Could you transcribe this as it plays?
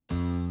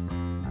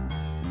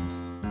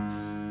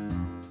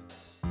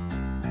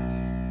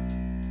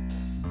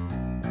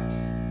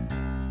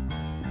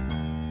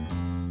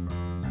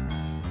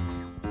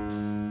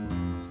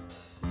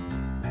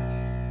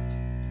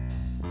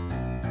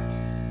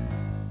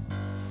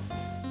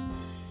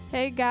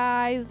Hey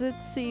guys, it's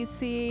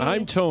Cece.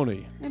 I'm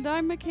Tony. And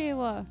I'm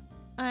Michaela.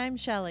 I'm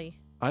Shelly.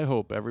 I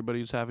hope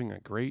everybody's having a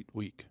great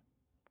week.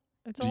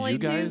 It's Do only you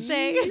guys?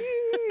 Tuesday,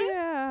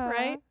 Yeah.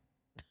 right?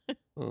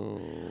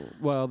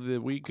 Well, the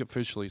week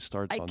officially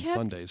starts I on kept-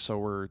 Sunday, so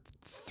we're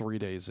 3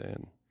 days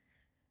in.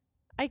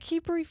 I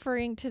keep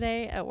referring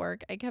today at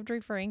work. I kept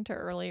referring to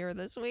earlier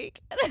this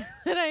week,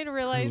 and I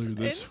realized Earlier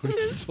this it's week,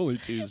 just. it's only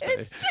Tuesday.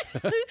 It's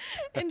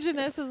and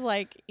Janessa is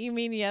like, "You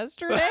mean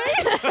yesterday?"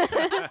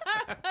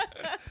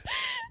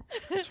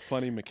 It's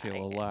funny,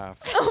 Michaela.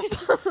 Laugh.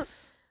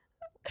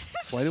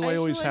 Why do I feel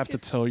always like have to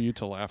it's- tell you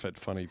to laugh at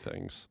funny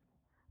things?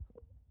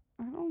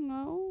 I don't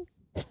know.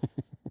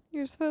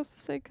 You're supposed to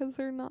say because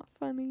they're not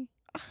funny.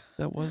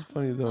 That was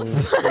funny though.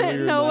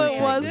 No,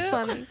 it was I did-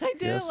 funny. I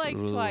did it like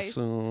twice.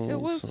 It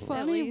was so-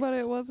 funny, but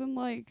least. it wasn't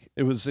like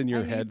It was in your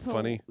I need head to-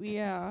 funny.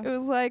 Yeah. It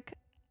was like,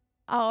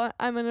 I'm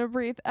going to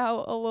breathe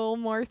out a little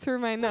more through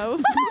my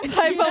nose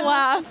type of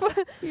laugh.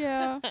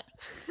 Yeah.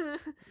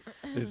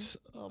 It's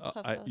Little puff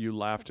up. you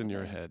laughed in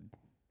your head.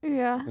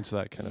 Yeah. It's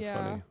that kind of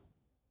Yeah. funny.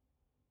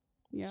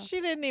 Yeah.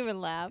 She didn't even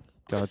laugh.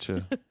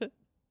 Gotcha.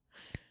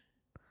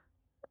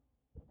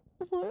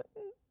 What?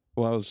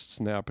 Well, I was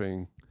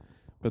snapping,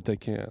 but they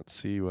can't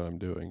see what I'm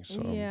doing,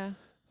 so Yeah, I'm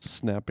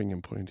snapping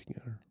and pointing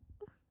at her.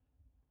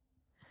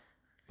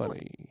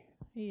 Funny.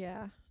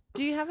 yeah.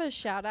 Do you have a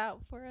shout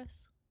out for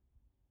us?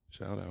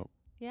 Shout out.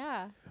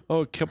 Yeah. Oh,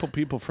 a couple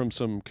people from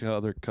some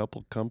other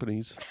couple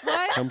companies.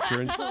 What? Come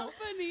cringe.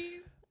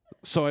 Companies.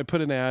 So I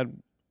put an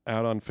ad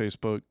out on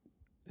Facebook,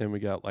 and we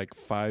got like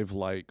 5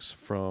 likes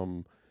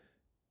from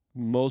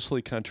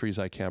mostly countries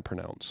I can't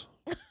pronounce.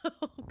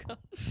 Oh God.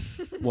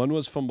 One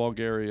was from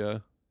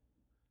Bulgaria.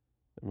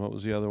 And what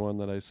was the other one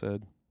that I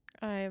said?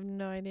 I have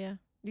no idea.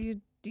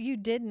 You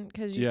didn't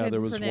because you Yeah, couldn't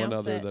there was pronounce one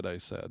other it. that I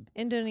said.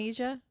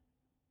 Indonesia.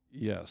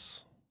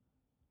 Yes.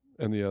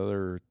 And the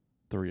other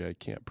 3 I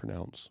can't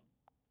pronounce.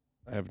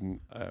 I have no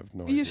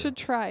idea. You should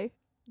try.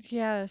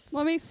 Yes.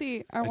 Let me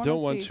see. I I want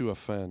don't want see. to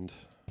offend.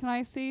 Can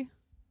I see?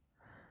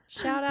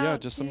 shout out. Yeah,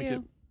 just to let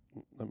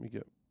me you.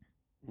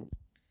 get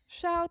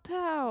Shout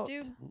out.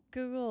 Do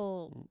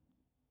Google.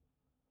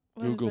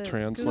 what Google is it?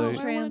 Translate.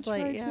 Google I wanna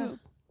Translate. try Yeah. too.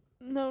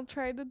 No,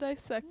 try to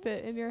dissect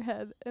it in your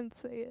head and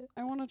say it.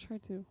 I want to try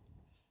too.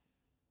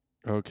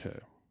 Okay.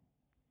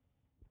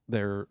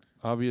 They're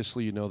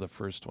obviously you know the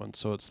first one,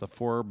 so it's the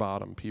 4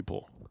 bottom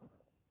people.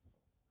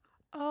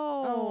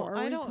 Oh, are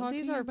I we don't.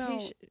 These talking are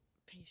about-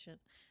 patient.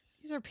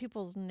 These are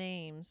people's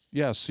names.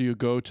 Yeah, so you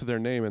go to their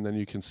name and then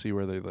you can see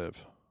where they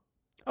live.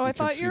 Oh, I You can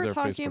thought see you were their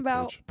talking Facebook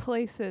about page.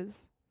 places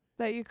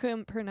that you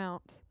couldn't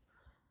pronounce.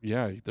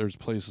 Yeah, there's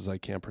places I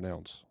can't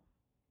pronounce.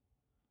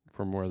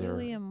 From where they're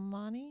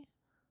Suleimani.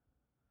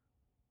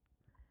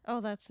 Oh,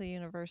 that's the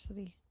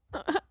university.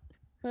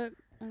 But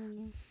I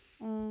don't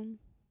know.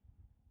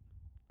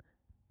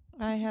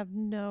 I have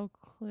no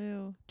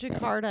clue.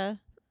 Jakarta.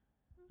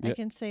 I Yeah.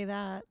 can say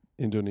that.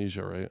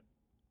 Indonesia, right?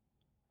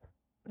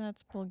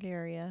 That's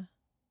Bulgaria.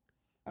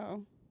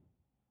 Oh.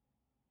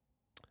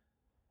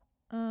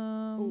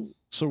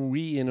 So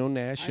we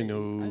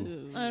international.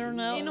 I don't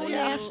know.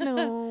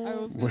 International. I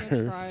was gonna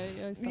Where- try.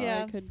 I thought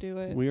Yeah. I could do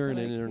it. We are an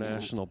but I can't.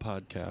 international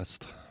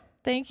podcast.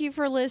 Thank you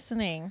for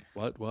listening.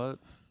 What?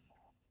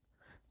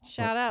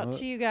 Shout out what?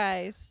 to you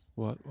guys.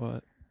 What?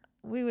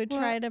 We would What-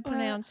 try to what?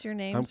 pronounce your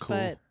names, cool.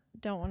 but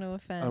don't want to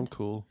offend. I'm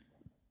cool.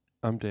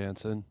 I'm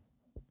dancing.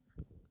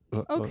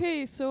 What?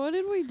 Okay, so what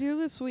did we do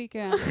this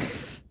weekend?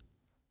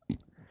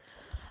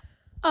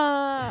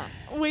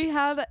 We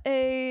had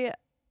an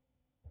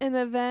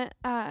event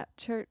at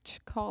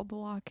church called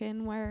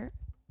Lock-In where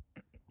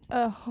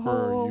a For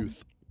whole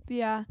youth.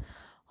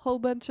 whole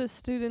bunch of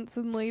students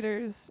and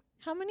leaders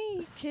How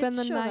many Spend kids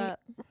the showed night up?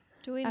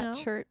 Do we at know?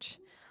 church.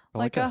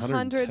 Like 100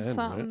 110, right?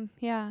 something.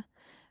 Yeah.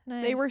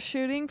 Nice. They were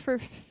shooting for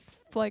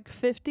like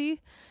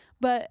 50,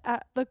 but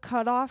at the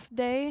cutoff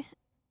day,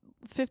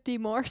 50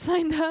 more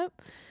signed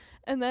up.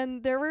 And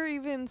then there were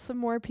even some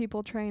more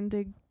people trying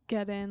to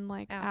get in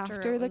like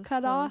after it the was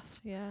cutoff, closed.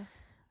 Yeah.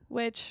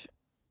 which,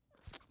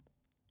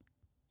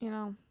 you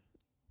know,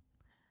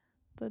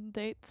 the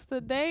date's the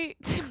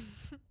date.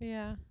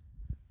 Yeah.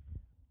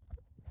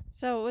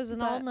 So it was an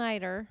But-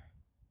 all-nighter.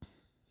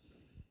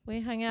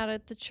 We hung out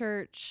at the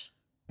church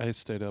I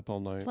stayed up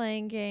all night.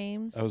 playing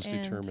games. I was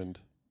and determined.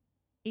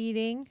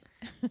 Eating.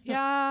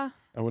 Yeah.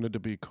 I wanted to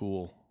be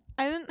cool.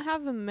 I didn't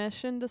have a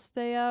mission to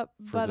stay up,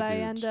 For but the I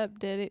dudes. end up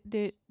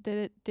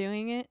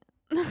doing it.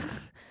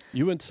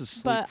 You went to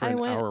sleep But for I an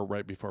went- hour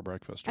right before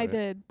breakfast, I right?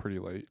 did. Pretty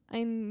late.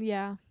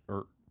 Yeah.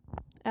 Or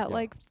At yeah.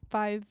 like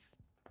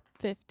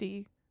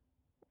 5:50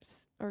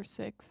 or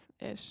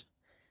 6-ish.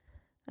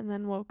 And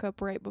then woke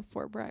up right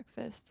before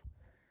breakfast.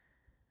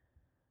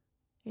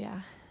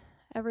 Yeah.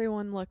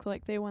 Everyone looked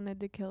like they wanted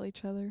to kill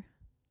each other.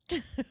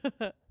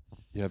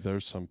 Yeah,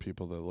 there's some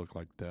people that look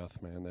like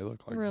death, man. They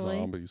look like Really?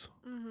 zombies.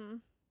 Mm-hmm.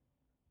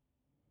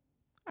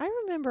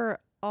 I remember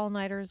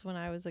all-nighters when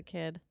I was a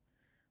kid,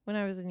 when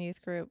I was in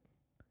youth group.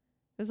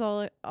 It was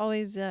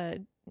always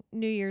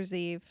New Year's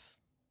Eve.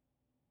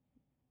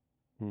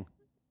 Hmm.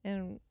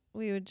 And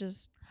we would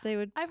just they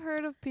would I've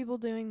heard of people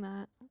doing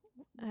that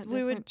at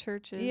We would- different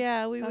churches.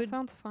 yeah, we that would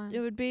sounds fun. it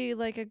would be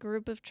like a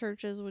group of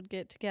churches would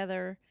get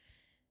together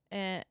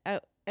and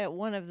at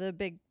one of the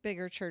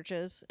bigger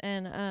churches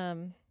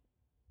and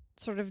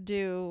sort of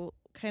do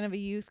kind of a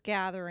youth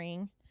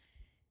gathering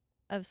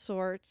of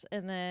sorts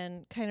and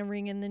then kind of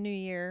ring in the new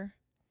year.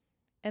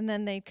 And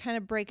then they'd kind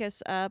of break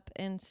us up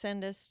and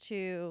send us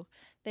to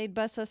they'd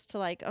bus us to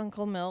like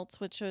Uncle Milt's,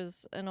 which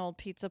was an old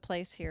pizza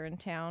place here in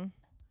town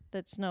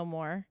that's no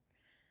more.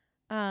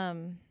 I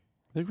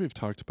think we've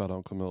talked about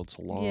Uncle Milt's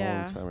a long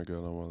Yeah. time ago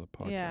on one of the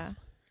podcasts. Yeah.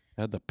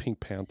 Had the Pink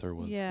Panther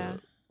was Yeah.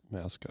 the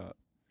mascot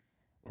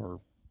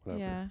or whatever.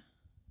 Yeah.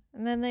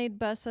 And then they'd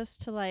bus us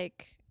to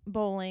like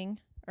bowling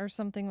or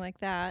something like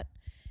that.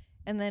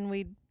 And then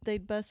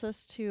they'd bus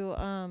us to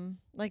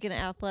like an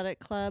athletic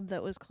club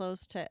that was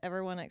close to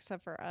everyone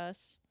except for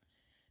us.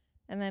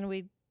 And then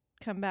we'd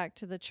come back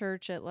to the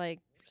church at like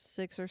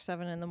 6 or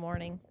 7 in the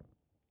morning.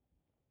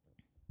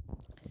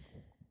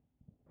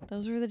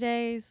 Those were the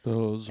days.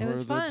 Those It were was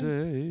the fun.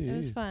 days. It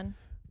was fun.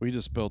 We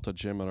just built a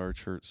gym at our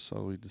church,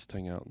 so we just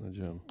hang out in the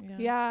gym. Yeah.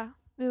 yeah,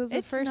 it was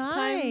It's the first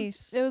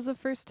nice. time. It was the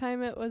first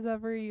time it was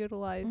ever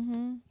utilized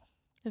Mhm.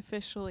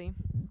 officially,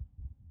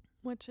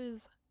 which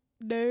is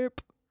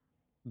dope.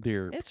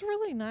 Deer. It's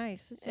really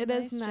nice. It's a It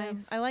nice is gym.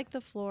 nice. I like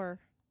the floor.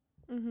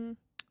 Mhm.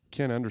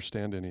 Can't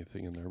understand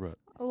anything in there, but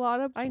A lot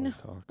of I know.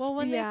 someone talks. Well,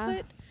 when Yeah.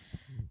 they put,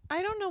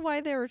 I don't know why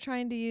they were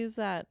trying to use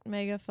that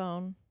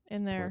megaphone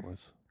in there.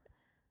 Pointless.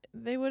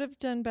 They would have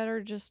done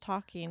better just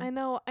talking. I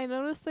know. I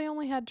noticed they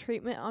only had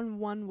treatment on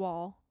one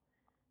wall.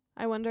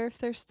 I wonder if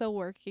they're still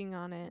working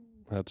on it.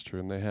 That's true.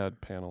 And they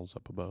had panels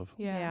up above.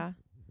 Yeah.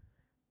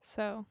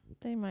 So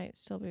They might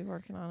still be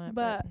working on it,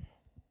 But-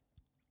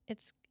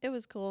 but it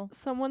was cool.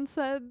 someone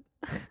said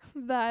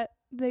that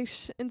they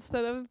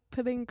instead of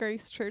putting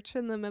Grace Church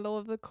in the middle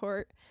of the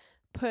court,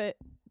 put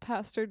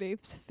Pastor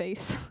Dave's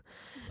face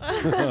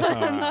in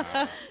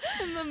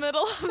the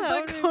middle of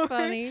That the would court be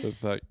funny. With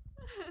that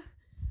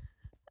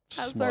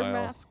as smile. our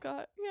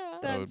mascot. Yeah,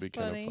 That would That's be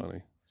kind funny. of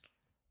funny.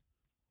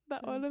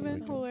 that That would have would be been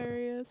kinda funny.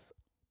 hilarious.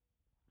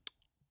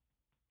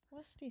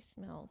 Westy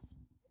smells.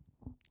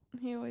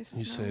 He always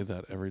You say smells.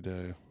 that every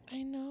day.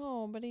 I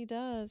know, but he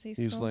does. He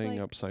He's smells laying like,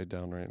 upside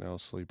down right now,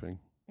 sleeping.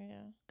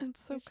 Yeah. It's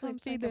so he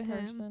sleeps comfy like to a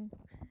him. person.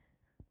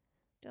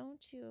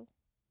 Don't you?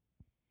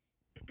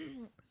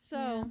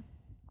 So,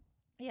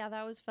 yeah,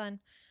 that was fun.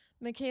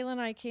 Michaela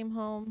and I came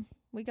home.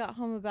 We got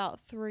home about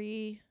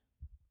 3,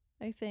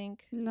 I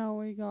think. No,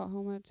 we got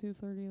home at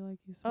 2:30, like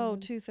you said. Oh,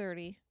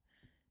 2:30.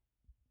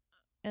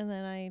 And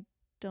then I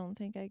don't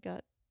think I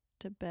got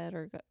to bed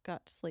or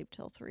got to sleep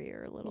till 3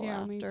 or a little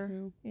yeah, after. me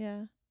too.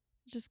 Yeah.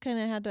 Just kind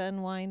of had to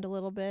unwind a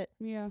little bit.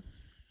 Yeah.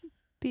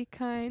 Be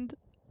kind.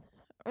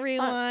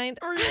 Rewind.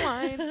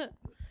 Rewind.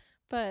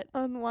 But,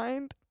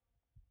 Unwind.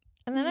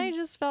 and then I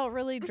just felt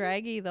really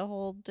draggy the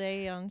whole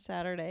day on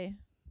Saturday.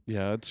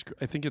 Yeah,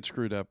 I think it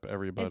screwed up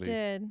everybody. It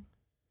did.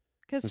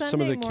 Because There's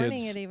some of Sunday the morning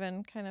kids- it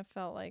even kind of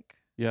felt like,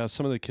 Yeah,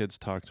 some of the kids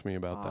talked to me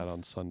about that Off.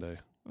 on Sunday.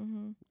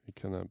 mm-hmm, It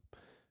kind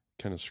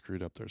of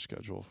screwed up their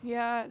schedule.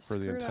 Yeah. it For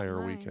the screwed up entire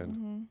mine. weekend.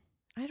 mm-hmm.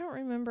 I don't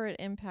remember it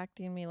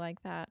impacting me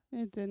like that.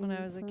 It didn't.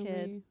 I was a for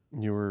kid.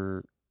 me. You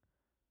were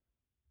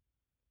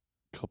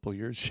a couple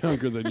years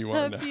younger than you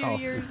are A now. few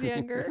years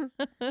younger.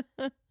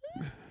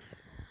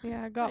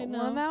 Yeah, I got 1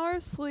 know.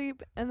 hour's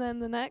sleep, and then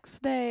the next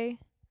day,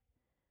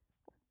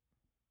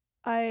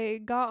 I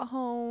got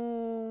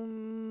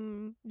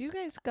home You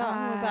guys got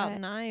home about Uh,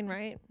 9,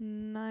 right?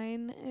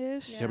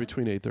 9-ish. Yeah,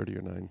 between 8:30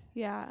 or 9.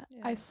 Yeah,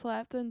 Yeah. I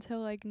slept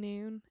until like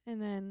noon,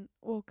 and then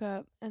woke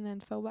up, and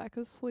then fell back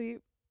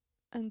asleep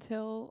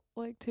until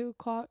like 2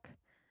 o'clock,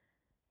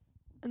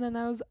 and then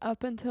I was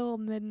up until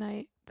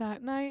midnight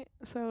that night,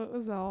 so it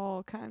was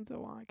all kinds of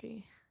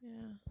wonky.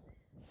 Yeah.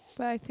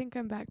 But I think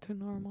I'm back to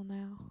normal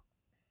now.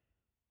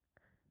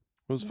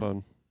 It was Yeah.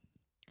 fun.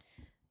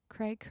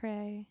 Cray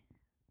cray.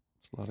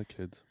 There's a lot of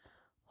kids.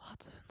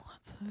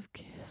 Lots of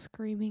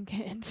screaming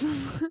kids.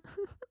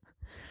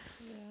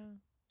 Yeah.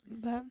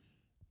 But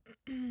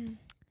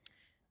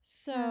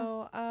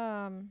So,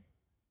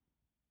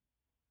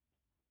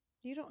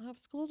 you don't have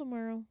school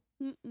tomorrow.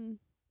 Mm-mm.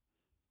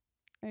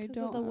 I 'Cause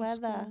don't of the have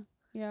weather. school.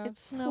 Yeah. It's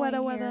sweater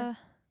snowing here. weather.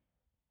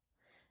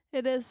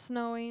 It is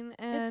snowing, It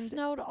and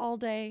snowed all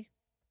day.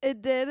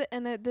 it did,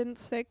 and it didn't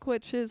stick,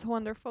 which is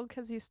wonderful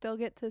 'cause you still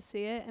get to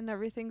see it, and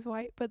everything's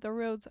white, but the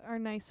roads are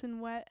nice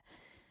and wet.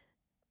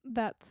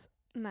 That's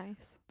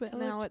nice, but It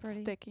now looks it's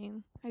pretty.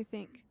 sticking, I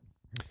think.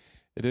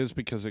 It is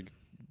because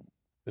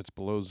it's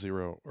below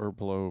 0 or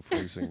below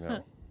freezing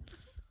now.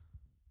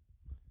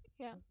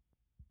 Yeah.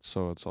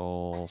 So it's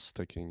all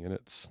sticking and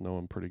it's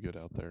snowing pretty good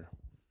out there.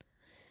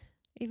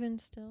 Even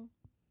still.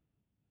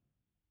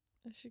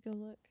 I should go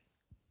look.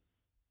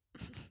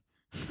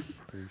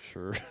 Pretty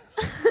sure.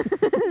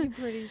 I'm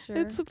pretty sure.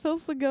 It's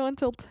supposed to go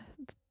until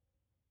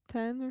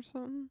 10 or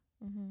something.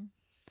 Mm-hmm.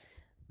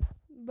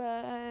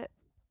 But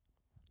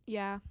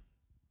yeah.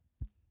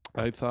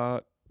 I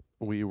thought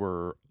we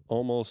were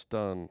almost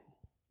done.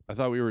 I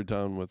thought we were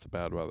done with the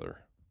bad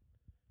weather.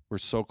 We're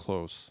so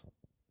close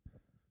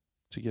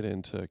to get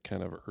into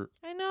kind of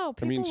I know.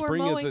 I mean, People were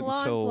spring mowing isn't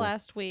lawns until-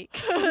 last week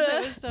 'cause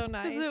it was so 'Cause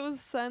nice. it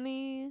was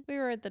sunny. We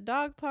were at the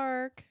dog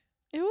park.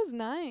 It was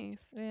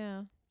nice.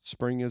 Yeah.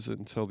 spring isn't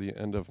until the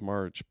end of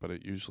March, but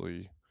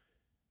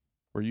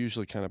we're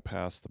usually kind of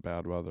past the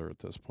bad weather at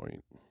this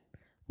point.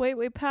 Wait,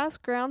 we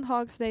passed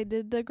Groundhog's Day.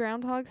 Did the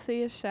groundhog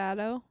see a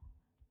shadow?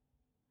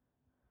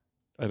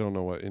 I don't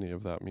know what any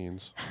of that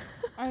means.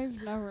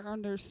 I've never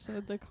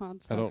understood the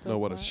concept. I don't know of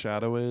what a that.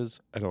 shadow is.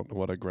 I don't know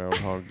what a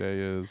Groundhog Day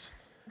is.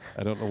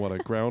 I don't know what a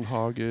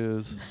groundhog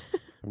is.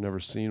 I've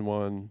never seen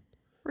one,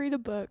 Read a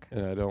book.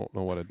 and I don't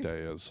know what a day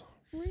is.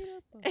 Read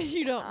up on And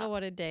you don't know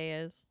what a day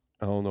is.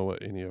 I don't know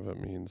what any of it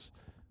means,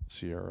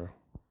 Sierra.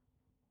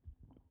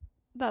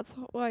 That's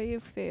why you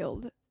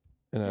failed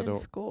And in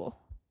school.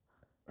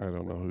 I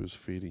don't know who's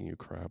feeding you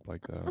crap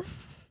like that.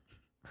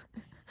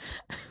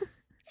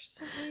 You're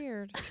so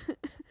weird.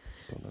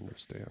 Don't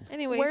understand.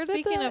 Anyway, Where did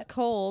speaking that- of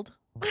cold,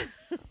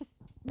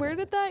 Where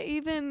did that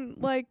even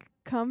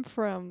come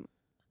from?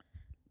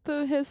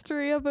 The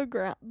history of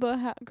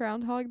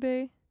Groundhog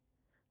Day?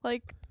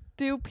 Like,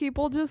 do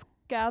people just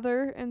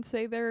gather and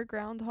say they're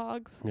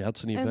groundhogs Yeah,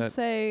 it's an and event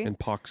say in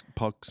Pucks.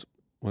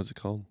 What's it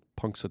called?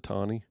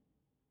 Punxsutawney.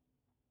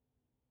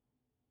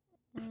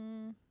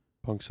 mm,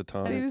 they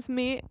Punxsutawney. just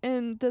meet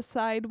and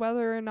decide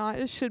whether or not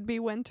it should be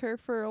winter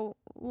for a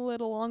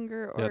little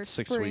longer or Yeah, it's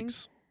 6 spring?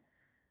 weeks.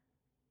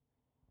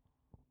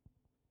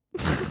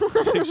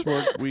 6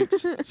 more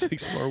weeks.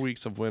 6 more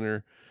weeks of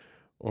winter,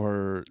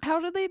 or How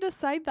do they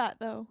decide that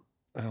though?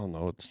 I don't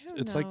know. It's I don't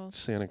it's know. like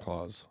Santa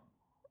Claus.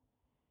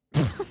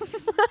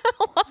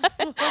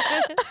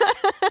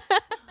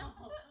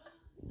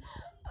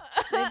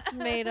 it's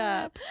made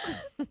up.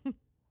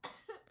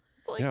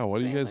 Yeah,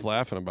 what are you guys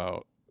laughing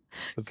about?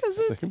 It's the 'Cause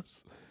same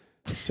it's-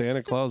 as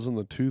Santa Claus and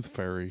the Tooth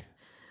Fairy.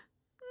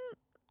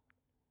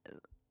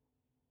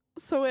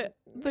 So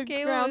the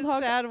Kayla groundhog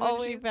was sad when she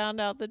always found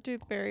out the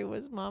tooth fairy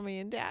was mommy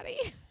and daddy.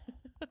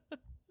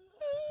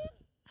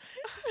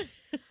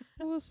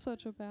 It was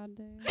such a bad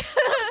day.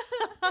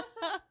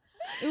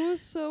 It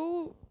was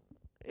so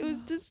It was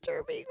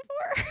disturbing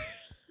for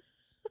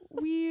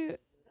her.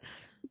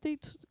 they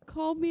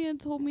called me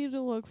and told me to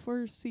look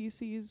for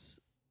Cece's.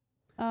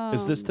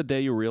 Is this the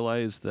day you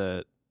realized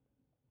that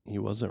he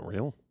wasn't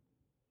real?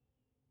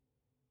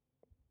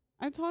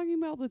 I'm talking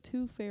about the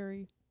Tooth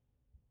Fairy.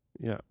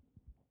 Yeah.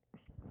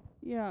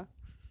 Yeah.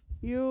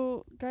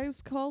 You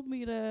guys called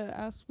me to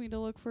ask me to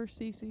look for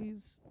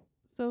Cece's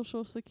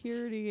social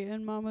security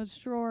in Mama's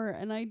drawer,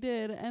 and I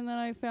did, and then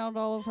I found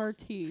all of her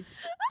teeth.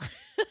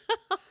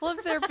 All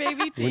of their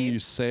baby teeth. When you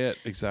say it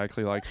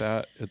exactly like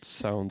that, it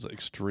sounds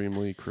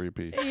extremely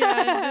creepy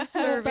yeah, and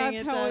disturbing.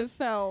 That's it how does. it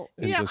felt.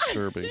 and Yeah.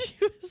 disturbing. She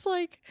was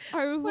like,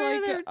 I was Where are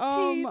like, their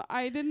teeth?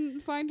 I didn't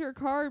find her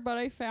card, but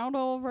I found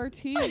all of her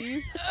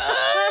teeth.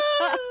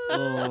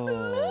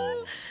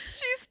 Oh.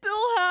 She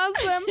still has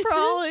them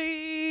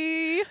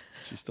probably.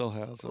 She still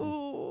has them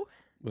Ooh.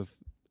 with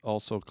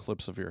also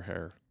clips of your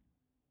hair.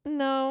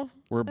 no,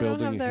 We're I don't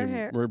building have their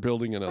hair. We're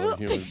building another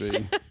human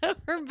being.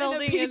 we're In a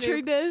building a petri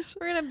new. dish.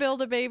 We're gonna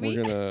build a baby.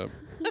 We're gonna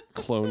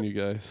clone you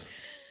guys.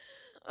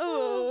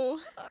 Oh.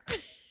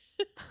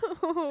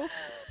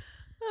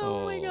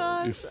 Oh my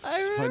gosh! You I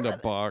find a remember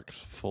box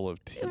full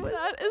of teeth.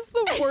 That is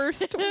the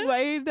worst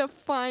way to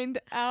find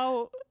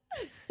out.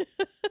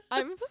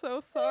 I'm so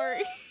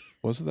sorry.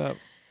 Wasn't that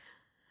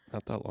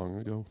not that long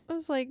ago? it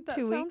was like That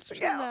 2 sounds weeks ago.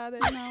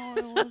 traumatic. No,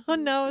 it wasn't. Oh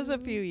no, it was a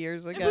few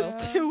years It ago. was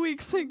Yeah. 2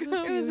 weeks It was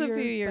ago. It was a few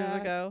years years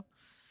back. ago.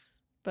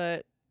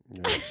 But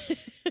Yes.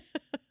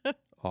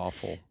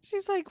 Awful.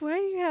 she's like, "Why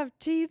do you have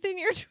teeth in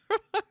your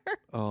drawer?"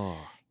 Oh.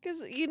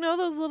 Because you know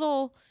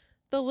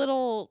the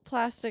little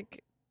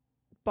plastic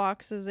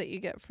boxes that you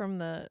get from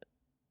the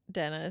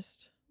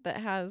dentist that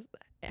has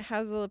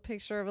a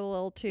picture of a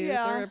little tooth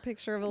Yeah. or a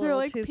picture of a They're little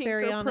like tooth pink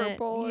fairy or on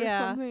purple it. or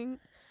Yeah, something.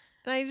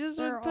 and I just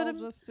They're would put all them.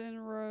 just in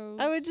rows.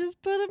 I would just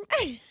put them.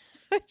 I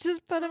would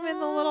just put them in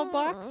the little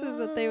boxes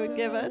that they would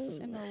give us.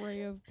 An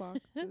array of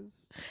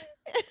boxes.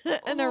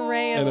 An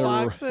array of An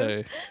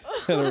boxes.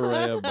 An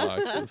array of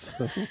boxes.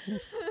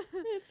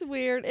 It's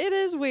weird. It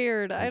is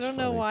weird. I That's don't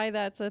know funny. why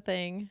that's a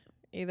thing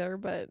either,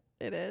 but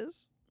it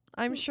is.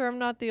 I'm sure I'm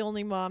not the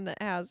only mom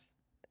that has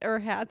or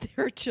had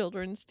their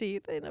children's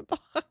teeth in a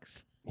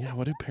box. Yeah,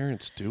 what do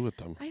parents do with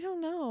them? I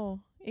don't know.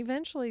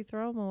 Eventually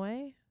throw them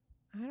away.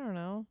 I don't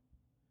know.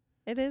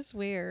 It is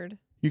weird.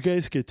 You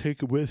guys can take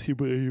them with you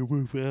when you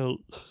move out.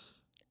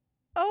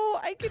 Oh,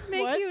 I could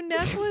make What? you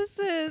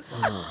necklaces.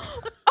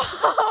 Oh.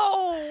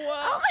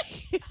 Oh.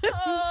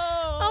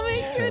 I'll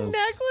make you a Yes.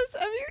 necklace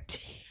of your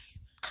teeth.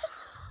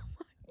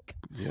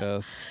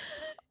 Yes.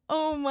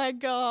 Oh my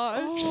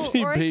gosh. Oh,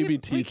 See, or I baby could-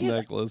 we teeth could-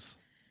 necklace.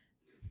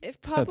 If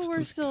Papa That's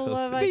were still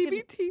alive, I Baby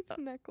could, teeth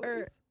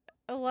necklace.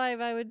 alive,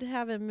 I would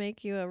have him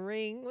make you a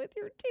ring with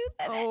your tooth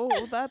in it.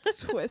 Oh, that's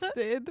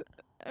twisted.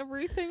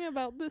 Everything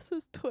about this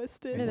is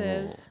twisted. It Oh.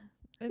 is.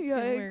 It's kinda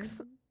weird.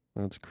 Yikes.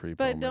 That's creepy.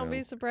 But don't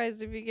be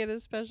surprised if you get a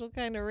special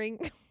kind of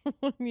ring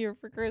one year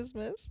for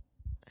Christmas.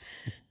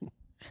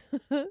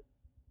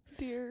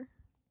 Dear.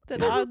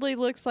 that oddly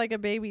looks like a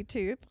baby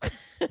tooth.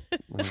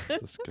 That's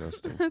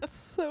disgusting. That's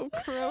so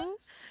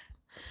gross.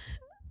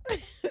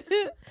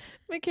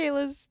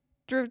 Michaela's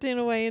drifting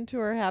away into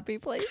her happy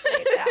place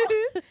right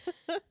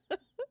now.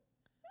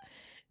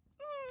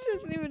 She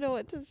doesn't even know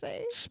what to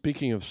say.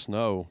 Speaking of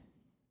snow,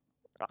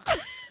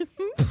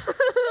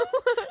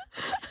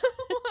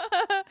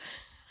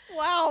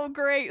 Wow,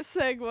 great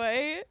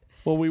segue.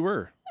 well, we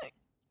were,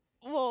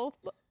 Well,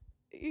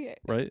 yeah,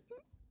 right?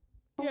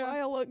 a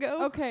Yeah. while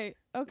ago. Okay.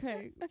 A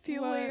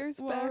few What- layers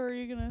what back. were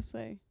you gonna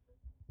say?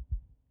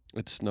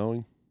 It's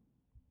snowing.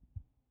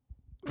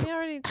 We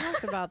already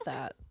talked about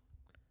that.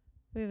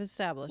 We've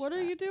established What are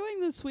that. you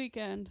doing this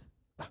weekend?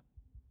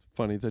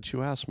 Funny that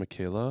you asked,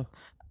 Michaela.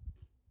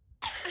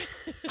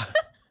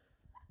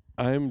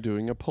 I'm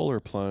doing a polar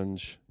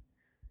plunge.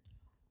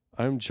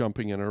 I'm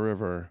jumping in a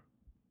river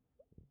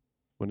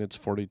when it's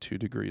 42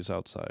 degrees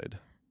outside.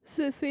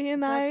 Sissy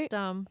and That's I.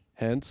 dumb.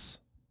 Hence,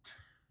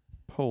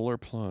 polar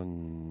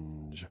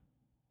plunge.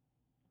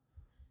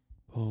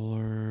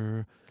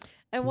 Polar.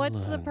 And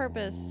what's the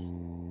purpose? To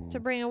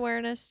plunge. bring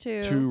awareness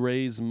to... To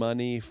raise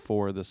money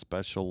for the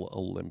Special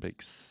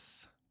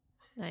Olympics.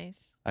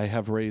 Nice. I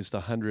have raised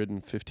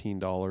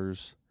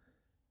 $115.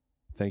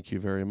 Thank you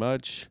very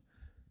much.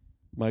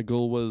 My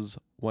goal was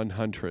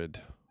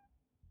 100.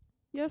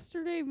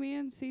 Yesterday, me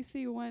and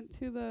Cece went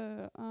to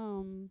the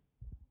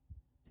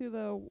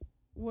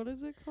what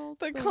is it called?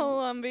 The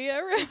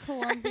Columbia River.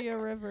 Columbia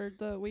River.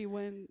 We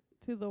went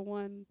to the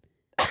one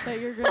that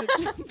you're gonna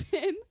jump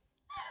in.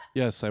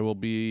 Yes, I will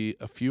be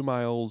a few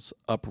miles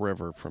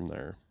upriver from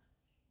there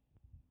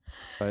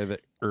by the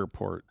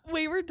airport.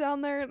 We were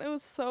down there and it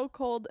was so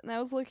cold, and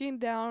I was looking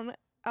down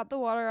at the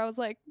water. I was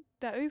like,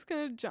 Daddy's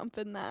gonna jump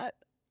in that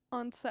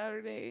on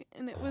Saturday,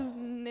 and it was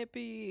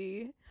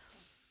nippy.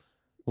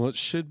 Well, it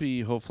should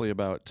be hopefully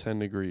about 10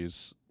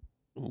 degrees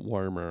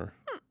warmer.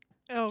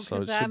 Oh, So it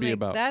because should be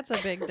about- that's a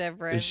big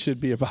difference. It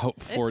should be about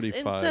It's-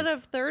 45. Instead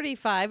of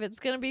 35, it's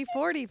going to be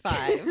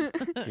 45.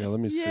 Yeah, let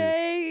me see.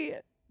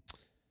 Yay!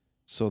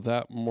 So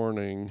that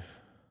morning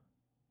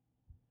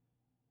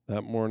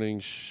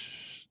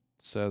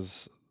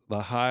says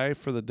the high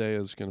for the day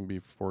is going to be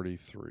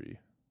 43,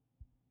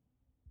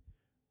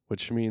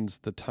 which means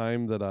the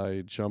time that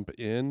I jump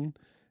in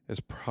is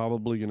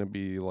probably going to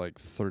be like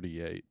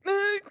 38.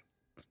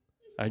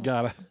 I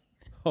gotta,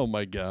 oh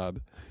my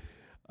God.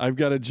 I've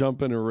got to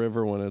jump in a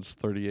river when it's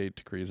 38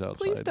 degrees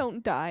outside. Please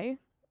don't die.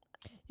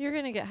 You're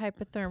going to get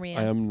hypothermia.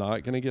 I am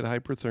not going to get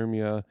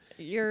hyperthermia.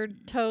 Your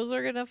toes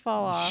are going to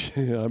fall off.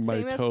 Yeah, my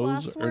Famous toes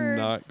last are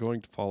not words.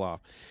 going to fall off.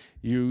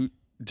 You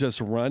just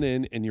run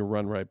in and you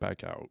run right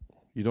back out.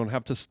 You don't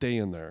have to stay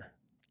in there.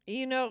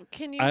 You know,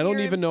 can you I don't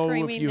hear even him know if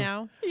screaming you-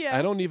 now? Yeah.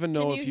 I don't even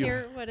know Can if you you.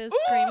 hear what his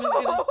scream is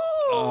going to...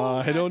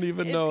 I don't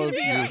even It's know gonna if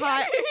be you.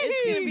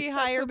 it's going to be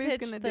That's higher what he's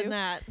pitched gonna than do.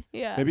 that.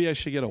 Yeah. Maybe I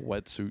should get a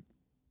wetsuit.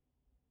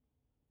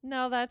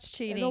 No, that's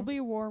cheating. It'll be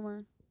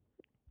warmer.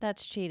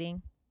 That's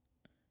cheating.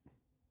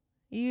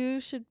 You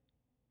should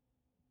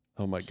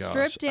Oh my gosh!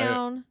 strip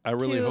down I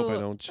really hope I to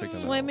don't chicken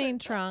out. swimming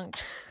trunks.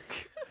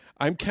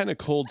 I'm kind of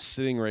cold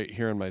sitting right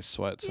here in my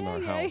sweats in yeah, our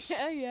yeah, house.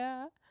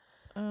 yeah.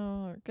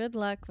 Oh, good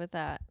luck with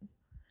that.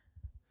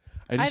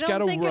 I just don't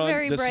gotta think run. a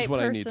very This bright is what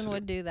I need to person do.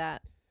 would do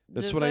that.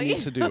 This is Just what I so need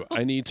you to do. know.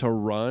 I need to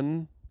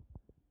run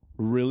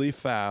really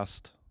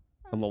fast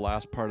on the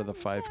last part of the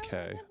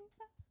 5K.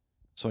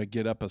 So I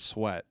get up a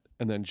sweat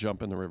and then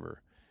jump in the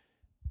river.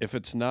 If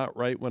it's not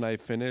right when I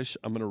finish,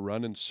 I'm going to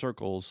run in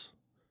circles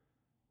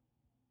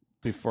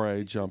before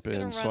I jump Just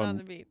gonna in. run on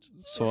the beach.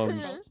 So I'm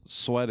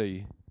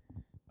sweaty.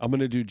 I'm going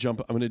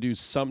to do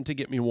something to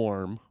get me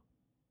warm.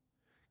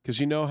 Cuz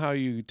you know how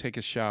you take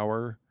a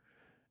shower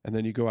and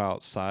then you go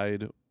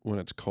outside when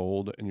it's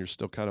cold and you're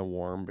still kind of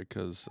warm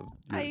because of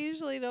I your,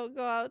 usually don't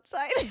go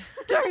outside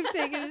after I've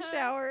taken a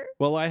shower.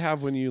 well, I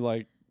have when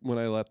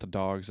I let the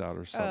dogs out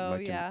or something. Oh,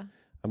 like yeah.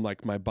 I'm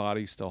like, my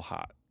body's still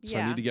hot. So I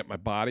Yeah. need to get my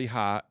body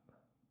hot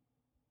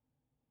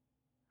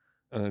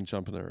and then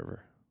jump in the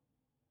river.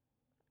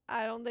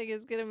 I don't think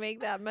it's going to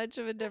make that much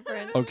of a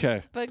difference.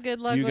 Okay. But good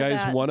luck Do you with guys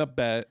that. want to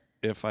bet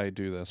if I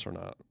do this or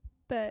not?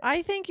 But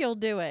I think you'll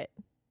do it.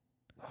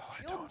 Oh,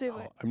 I You'll don't do know.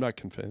 it. I'm not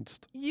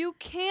convinced. you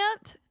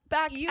can't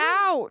back You-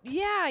 out.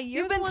 Yeah,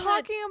 You've been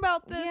talking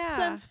about this Yeah.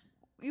 since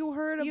you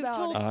heard You've about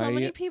told it. so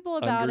many I people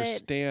about it.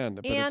 Understand,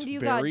 but and it's you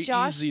got very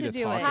Josh easy to to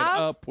do talk it. it Have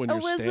up when you're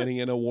Eliza- standing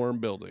in a warm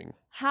building.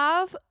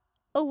 Have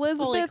Fully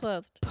Elizabeth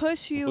clothed.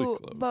 push Fully you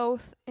clothed.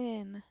 both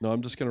in. No,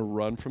 I'm just gonna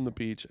run from the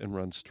beach and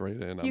run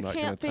straight in. I'm You not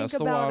gonna can't think test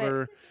the about it.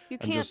 water. You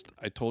I'm can't. just.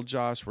 I told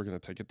Josh we're gonna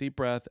take a deep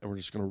breath and we're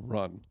just gonna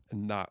run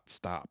and not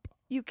stop.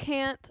 You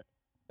can't.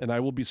 And I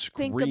will be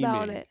Think screaming.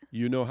 about it.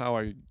 You know how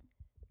I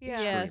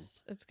Yeah.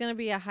 Yes, it's going to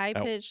be a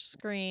high-pitched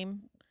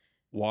scream.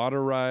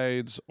 water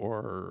rides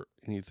or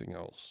anything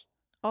else.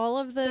 All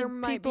of There the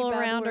might be people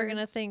bad around are going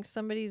to words. think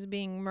somebody's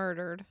being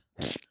murdered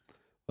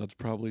That's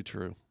probably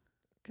true.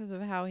 because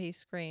of how he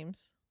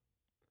screams.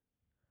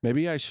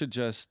 Maybe I should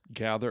just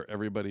gather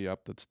everybody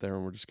up that's there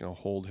and we're just gonna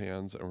hold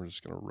hands and we're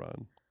just gonna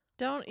run.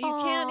 You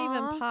can't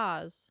even Aw.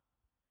 pause.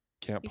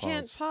 Can't You pause.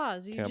 can't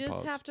pause. You Can't just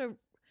pause. have to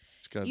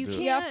Just gotta You do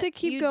can't- it. You have to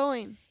keep you-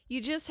 going.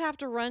 You just have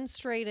to run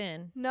straight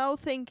in. No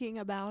thinking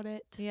about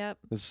it. Yep.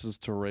 This is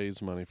to raise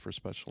money for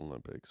Special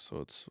Olympics, so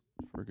it's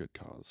for a good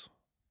cause.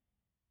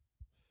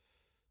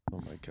 Oh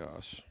my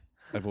gosh.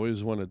 I've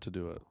always wanted to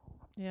do it.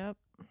 Yep.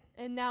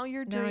 And now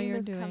your Now dream you're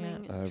is doing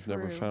coming it. I've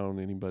never true. found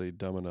anybody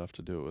dumb enough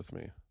to do it with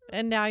me.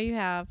 And now you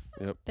have.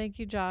 Yep. Thank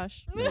you,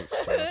 Josh. Thanks,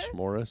 Josh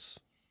Morris.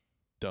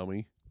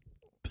 Dummy.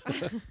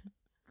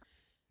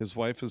 His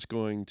wife is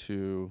going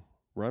to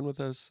run with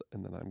us,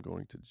 and then I'm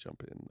going to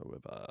jump in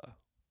with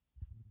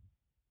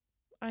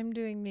I'm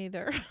doing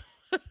neither.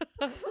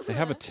 They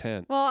have a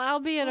tent. Well, I'll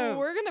be at Oh, a.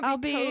 we're gonna I'll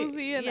be be-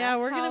 cozy in yeah, a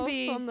we're gonna house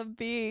be- on the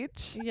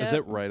beach. Yep. Is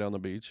it right on the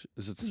beach?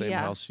 Is it the same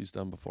Yeah. house she's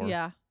done before?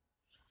 Yeah.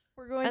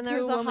 We're going And to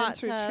there's a a hot women's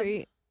tub.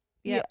 retreat.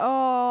 Yeah. Yep.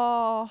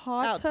 Oh,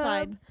 hot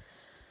Outside. tub.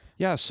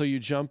 Yeah, so you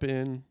jump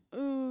in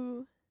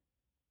Ooh.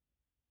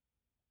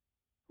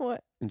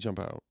 What? and jump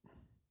out.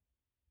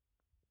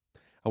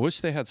 I wish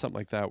they had something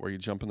like that where you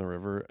jump in the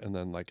river and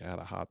then like add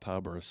a hot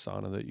tub or a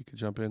sauna that you could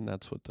jump in.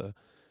 That's what the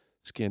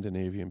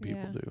Scandinavian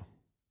people Yeah. do.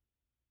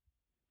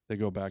 They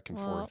go back and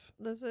Well, forth.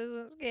 this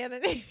isn't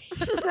Scandinavian.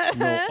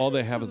 No, all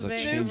they have This is a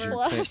Vancouver.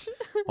 changing tent.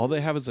 All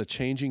they have is a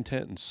changing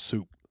tent and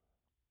soup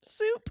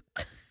Soup.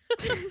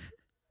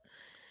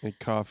 and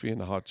coffee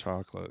and hot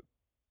chocolate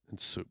and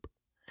soup.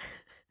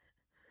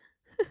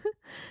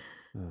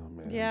 Oh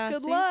man. Yeah.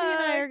 Good Cece and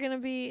I are luck. gonna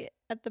be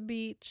at the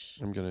beach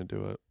I'm gonna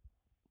do it.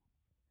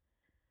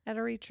 at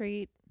a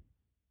retreat.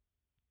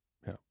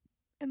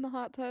 In the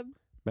hot tub.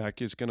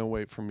 Mackie's gonna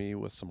wait for me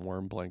with some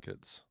warm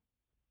blankets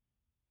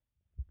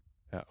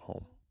at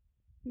home.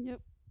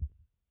 Yep.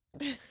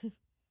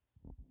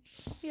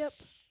 Yep.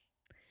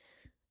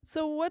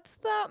 So what's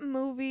that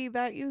movie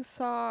that you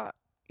saw?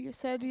 You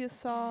said you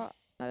saw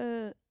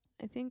I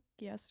think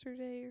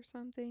yesterday or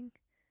something.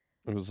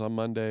 It was on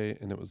Monday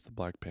and it was the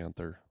Black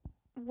Panther.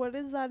 What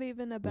is that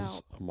even It was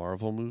about? a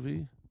Marvel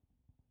movie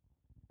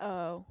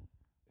Oh.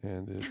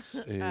 and it's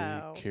a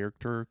Oh.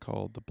 character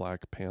called the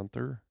Black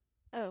Panther.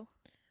 Oh.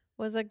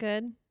 Was it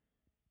good?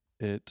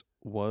 It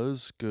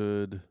was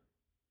good.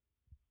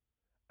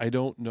 I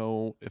don't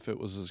know if it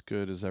was as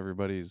good as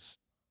everybody's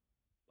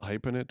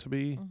hyping it to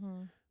be,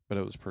 Mm-hmm. but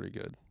it was pretty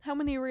good. How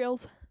many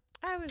reels?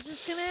 I was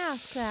just gonna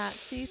ask that,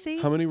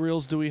 Cece. How many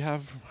reels do we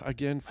have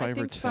again? 5 or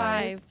think 10?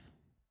 5.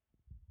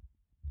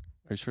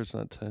 Are you sure it's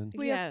not 10?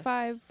 We have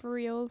 5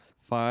 reels.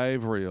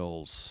 5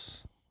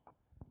 reels.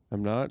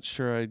 I'm not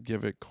sure I'd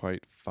give it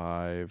quite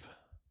 5.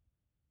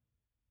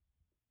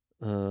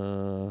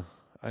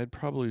 I'd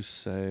probably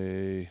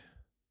say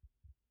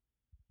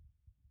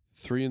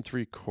 3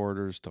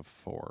 3/4 to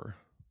 4.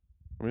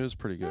 I mean, it was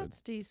pretty good.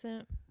 That's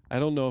decent. I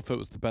don't know if it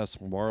was the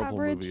best Marvel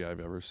Average. movie I've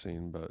ever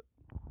seen, but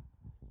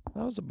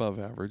that was above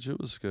average. It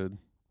was good.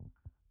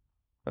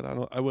 But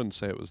I wouldn't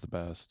say it was the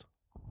best.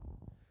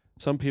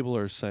 Some people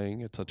are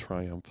saying it's a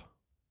triumph.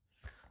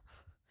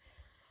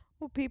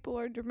 Well, people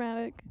are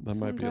dramatic. That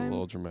might be a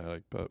little sometimes.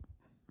 dramatic, but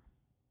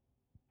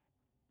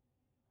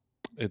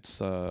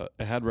it's it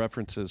had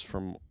references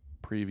from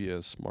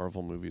previous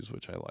Marvel movies,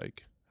 which I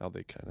like how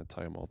they kind of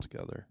tie them all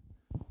together.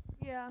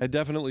 Yeah. I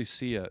definitely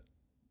see it.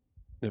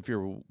 If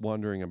you're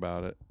wondering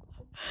about it,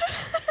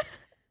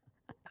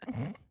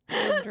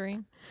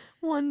 Wondering.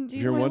 One. if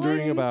you're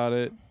wondering about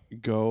it,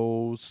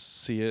 go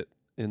see it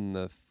in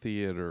the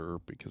theater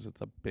because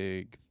it's a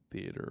big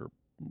theater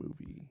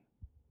movie.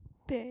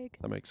 big.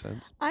 That makes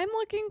sense. I'm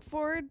looking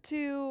forward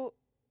to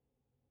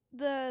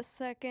the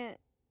second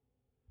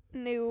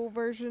new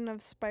version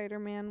of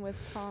Spider-Man with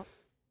Tom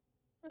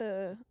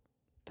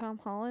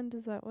Holland.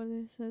 Is that what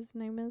his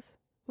name is?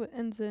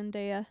 And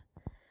Zendaya.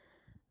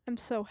 I'm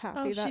so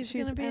happy that she's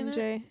she's gonna be in it?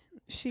 MJ.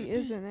 She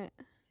is in it.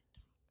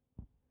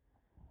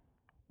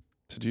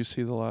 Did you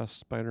see the last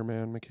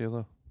Spider-Man,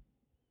 Michaela?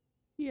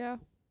 Yeah.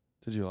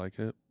 Did you like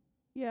it?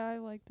 Yeah, I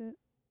liked it.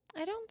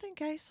 I don't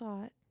think I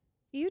saw it.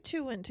 You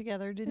two went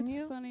together, didn't It's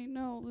you? funny.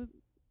 No,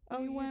 Oh,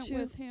 we you went two.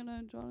 with Hannah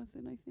and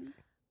Jonathan, I think.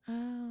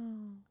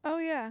 Oh, Oh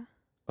yeah.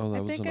 Oh, that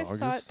I was think in I August.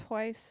 saw it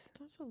twice.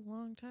 that's a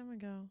long time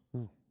ago.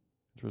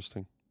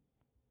 Interesting.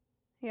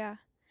 Yeah.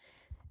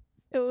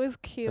 It was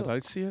cute. Did I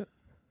see it?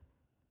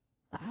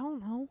 I don't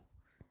know.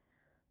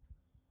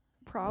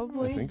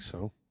 Probably. I think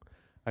so.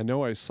 I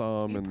know I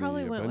saw him You in the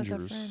probably went with a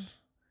Avengers friend.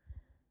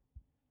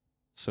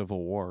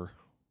 Civil War.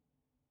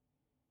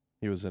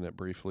 He was in it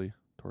briefly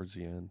towards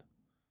the end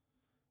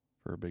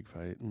for a big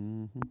fight.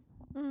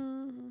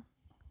 Mm-hmm.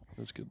 It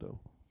was good though.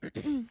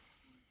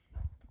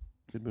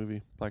 Good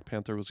movie. Black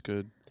Panther was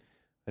good.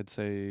 I'd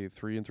say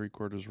 3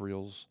 3/4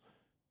 reels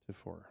to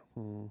 4.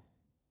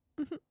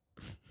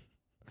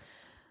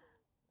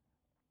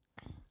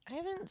 I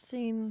haven't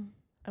seen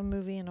a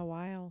movie in a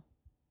while.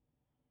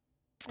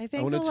 I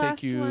think wanna the take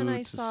last one you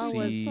I to saw see-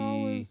 was Saw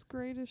was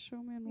Greatest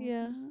Showman, wasn't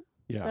Yeah. it?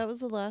 Yeah, that was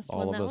the last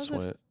all one. of That us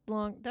was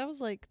went. that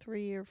was like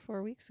 3 or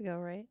 4 weeks ago,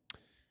 right?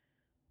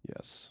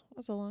 Yes. That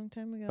was a long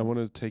time ago. I want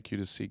to take you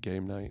to see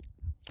Game Night.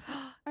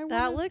 I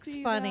That wanna looks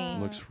see funny.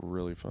 that. Looks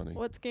really funny.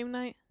 What's game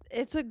night?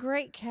 It's a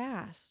great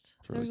cast.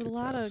 It's a really There's a good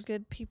lot of cast.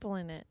 good people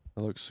in it.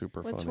 It looks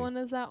super Which funny. one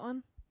is that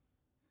one?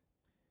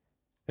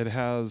 It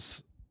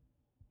has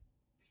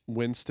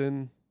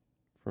Winston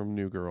from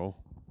New Girl.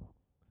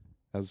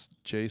 Has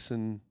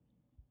Jason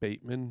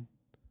Bateman.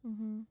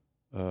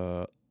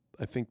 Mm-hmm.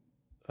 I think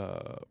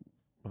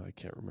I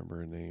can't remember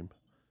her name.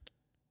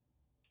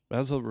 It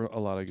has a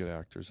lot of good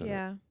actors in it.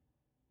 Yeah.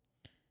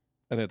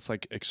 And it's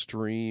like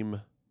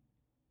extreme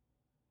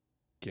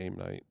game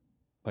night,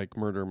 like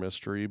murder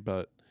mystery,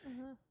 but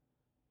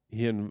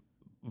he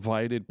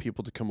invited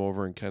people to come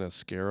over and kind of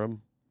scare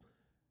him.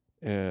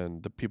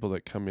 And the people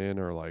that come in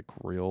are like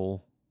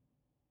real,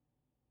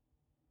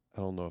 I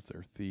don't know if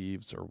they're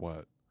thieves or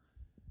what.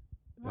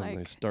 And they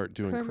Like start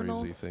doing crazy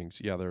criminals? things.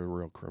 Yeah, they're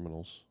real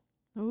criminals.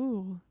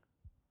 Ooh.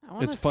 I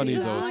wanna It's see funny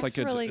Just though. that. It's looks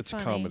like really it's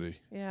funny. comedy.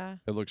 Yeah.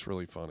 It looks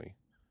really funny.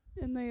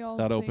 And they all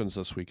That think, opens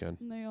this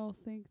weekend. And they all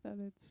think that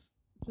it's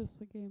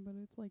just a game, but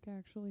it's like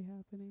actually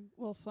happening.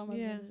 Well, some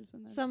Yeah. of it is,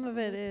 and then Some of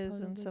it it's is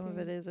part and the some of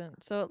it game.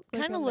 isn't. So It's it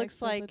kind a of mix looks of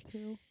the like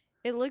two.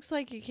 it looks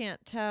like you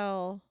can't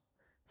tell.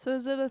 So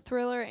is it a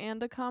thriller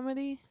and a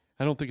comedy?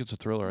 I don't think it's a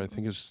thriller. I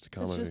think it's just a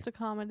comedy. It's just a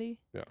comedy.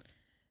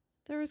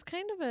 There was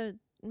kind of a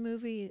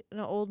movie, an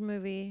old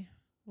movie,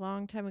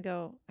 long time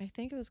ago. I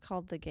think it was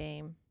called The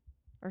Game,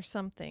 or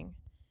something.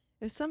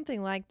 It was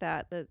something like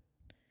that. That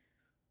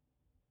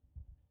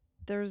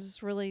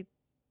there's really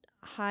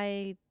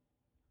high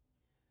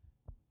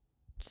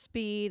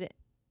speed,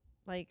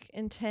 like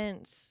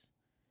intense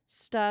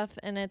stuff,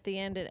 and at the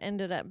end, it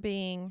ended up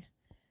being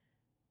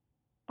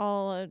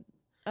all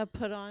a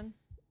put on.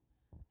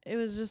 It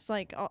was just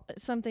like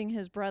something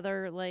his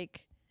brother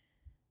like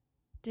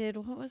did.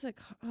 What was it?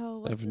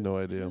 Oh, I have no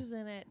idea. Who's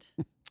in it?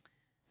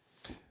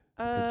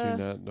 I do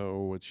not know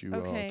what you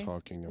okay. are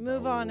talking about.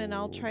 Move on, and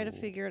I'll try to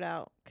figure it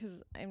out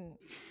because I'm.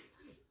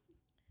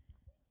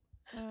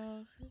 Oh,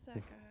 who's that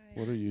guy?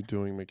 What are you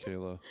doing,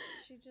 Michaela?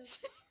 She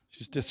just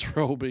She's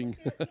disrobing.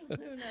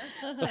 Luna.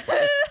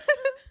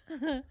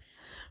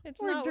 It's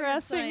We're not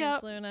dressing weird science,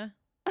 up. Luna.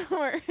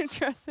 We're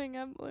dressing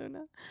up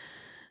Luna.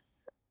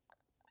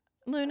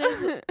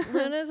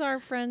 Luna's our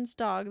friend's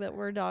dog that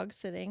we're dog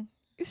sitting.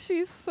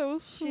 She's so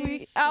sweet.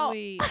 She's Ow.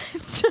 sweet. I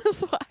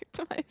just whacked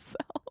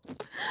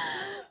myself.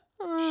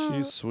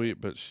 She's sweet,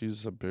 but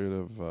she's a bit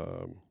of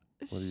what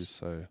do you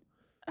say?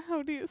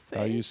 How do you say?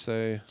 How you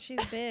say?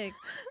 She's big.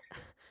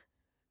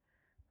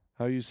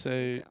 How you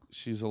say?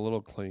 She's a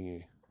little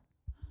clingy.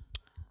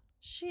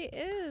 She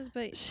is,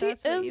 but She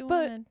that's what is, you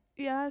but- wanted.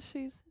 Yeah,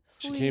 she's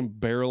sweet. She came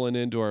barreling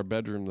into our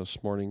bedroom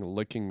this morning,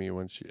 licking me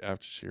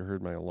after she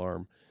heard my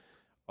alarm.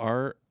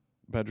 Our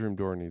bedroom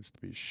door needs to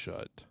be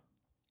shut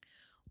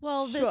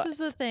Well, this is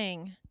the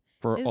thing.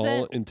 for Is all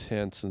that-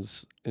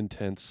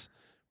 intense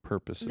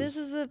purposes. This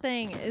is the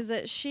thing is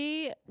that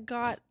she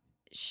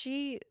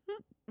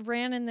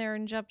ran in there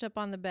and jumped up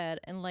on the bed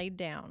and laid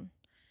down.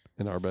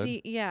 in our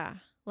bed. Yeah,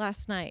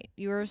 last night.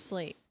 You were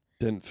asleep.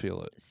 Didn't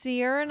feel it.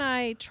 Sierra and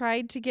I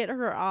tried to get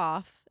her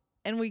off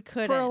and we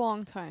couldn't. for a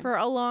long time. For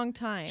a long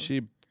time.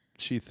 She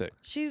thick.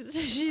 She's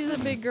a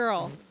big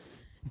girl.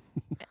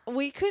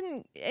 We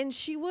couldn't, and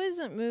she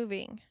wasn't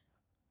moving.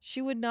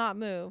 She would not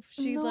move.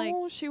 She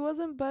no, she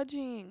wasn't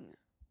budging.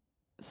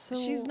 So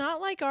she's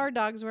not like our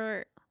dogs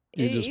where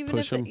You just even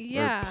push if them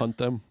yeah. or punt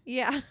them.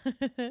 Yeah.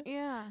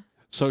 Yeah.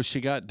 So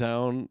she got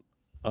down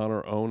on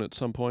her own at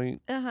some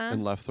point Uh-huh.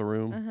 and left the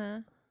room. Uh-huh.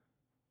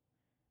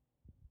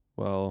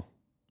 Well,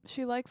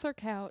 She likes her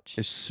couch.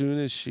 as soon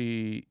as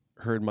she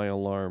heard my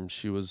alarm,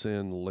 she was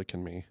in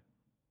licking me.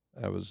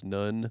 I was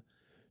none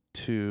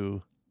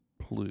too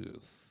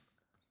pleased.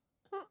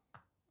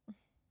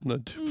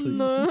 None too pleased.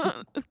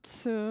 Not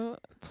too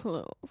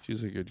close.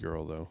 She's a good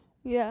girl, though.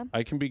 Yeah.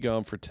 I can be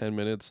gone for 10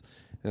 minutes,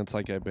 and it's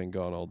like I've been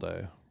gone all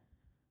day.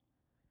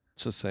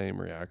 It's the same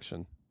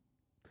reaction.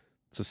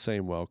 It's the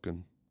same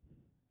welcome.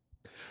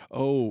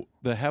 Oh,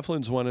 the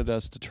Heflins wanted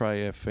us to try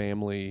a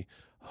family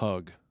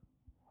hug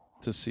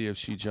to see if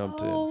she jumped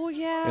in. Oh,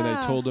 yeah. And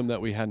I told them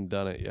that we hadn't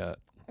done it yet.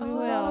 We Oh,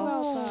 will.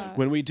 about that.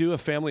 When we do a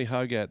family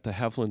hug at the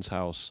Heflin's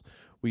house,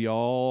 we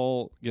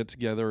all get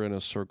together in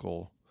a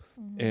circle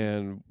Mhm.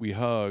 and we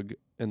hug,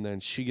 and then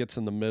she gets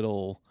in the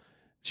middle.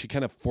 She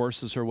kind of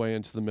forces her way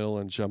into the middle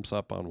and jumps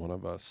up on one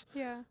of us.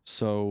 Yeah.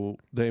 So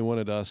they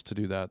wanted us to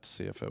do that to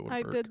see if it would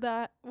I work. did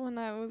that when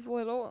I was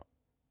little.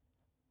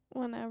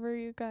 Whenever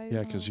you guys.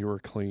 Yeah, because you were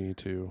clingy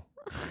too.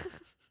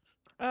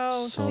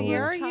 Oh, So-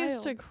 Sierra Child.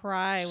 used to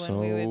cry when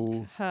we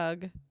would So-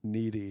 hug.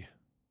 Needy.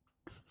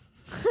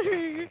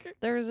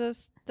 There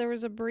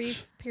was a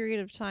brief period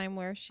of time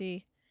where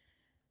she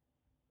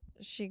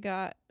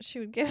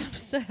would get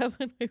upset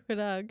when we would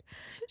hug.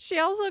 She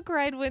also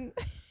cried when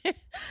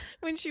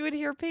when she would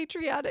hear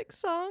patriotic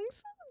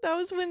songs. That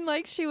was when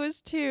she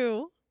was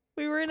 2.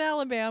 We were in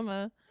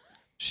Alabama.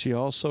 She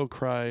also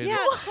cried. Yeah,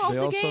 it's called They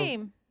The also-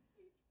 Game.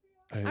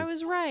 I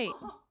was right.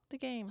 The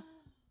Game.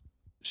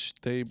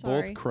 They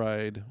Sorry. both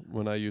cried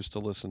when I used to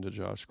listen to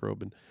Josh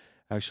Groban.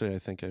 Actually, I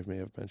think I may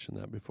have mentioned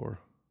that before.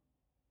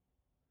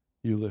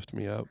 You lift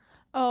me up.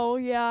 Oh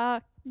yeah,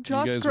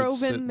 Josh guys would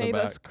sit Groban in the made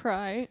us back.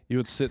 cry. You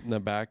would sit in the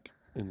back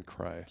and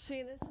cry.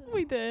 See, this is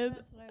We did.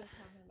 That's what I was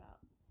talking about.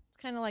 It's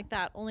kind of like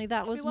that. Only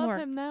that was we love more.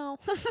 him now.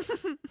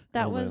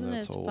 That Oh, man, wasn't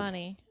that's as old.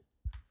 funny.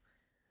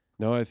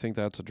 No, I think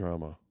that's a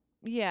drama.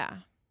 Yeah,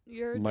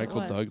 You're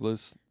Michael was.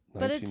 Douglas,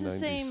 But it's the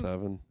same-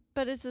 1997.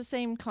 but it's the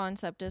same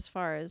concept as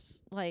far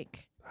as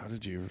like How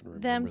did you even remember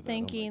them that? Oh my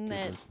thinking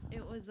that goodness.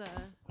 it was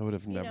I would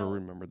have you never know,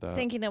 remembered that.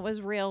 thinking it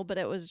was real, but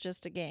it was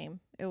just a game.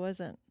 It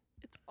wasn't.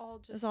 It's all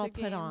just It was all a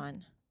put game.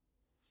 on.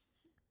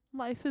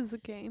 Life is a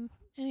game.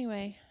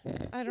 Anyway,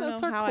 I don't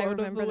That's know our how I quote of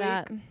the remember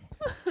that.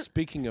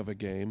 Speaking of a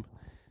game,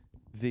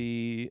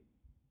 the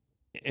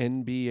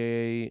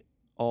NBA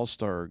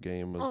All-Star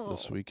game was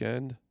this Oh.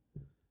 weekend.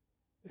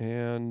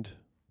 And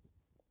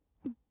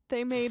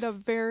They made a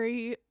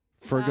very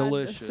bad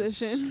Fergalicious,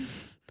 decision.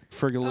 Oh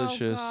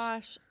Fergalicious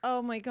gosh!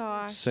 Oh my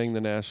gosh! sang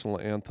the national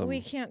anthem,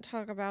 We can't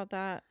talk about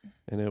that.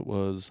 and it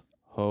was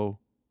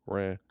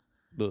horrendous.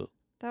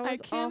 That was I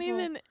can't awful.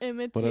 even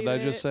imitate What did I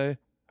it. just say?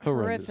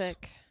 Horrendous.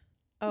 Horrific.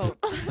 Oh.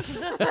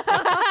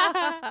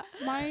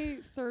 My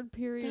third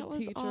period That was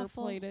teacher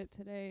awful. played it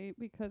today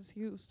because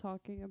he was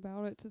talking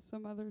about it to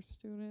some other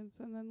students,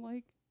 and then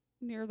like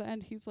near the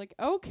end he's like,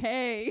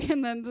 "Okay,"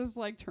 and then just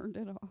like turned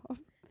it off.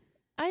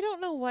 I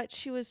don't know what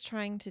she was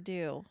trying to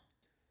do.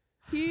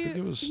 He think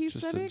it was he just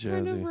said a it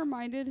kind of jazzy-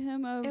 reminded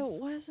him of It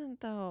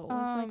wasn't though. It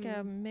was like a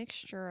Um,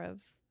 mixture of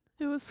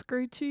It was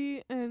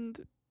screechy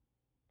and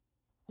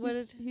what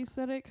He's- did he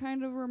said it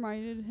kind of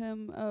reminded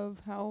him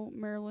of how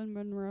Marilyn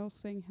Monroe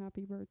sang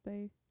 "Happy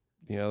Birthday,"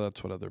 Yeah,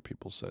 that's what other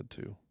people said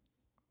too.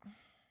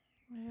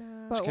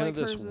 yeah. but It's kind like of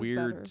this hers is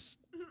weird,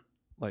 better.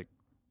 like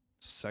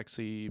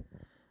sexy.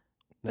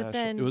 But national-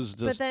 then it was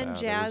just but then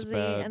bad. It was a jazzy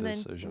bad and then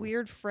decision.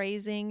 weird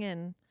phrasing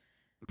and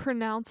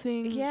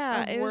pronouncing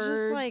yeah, of it was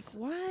just like words.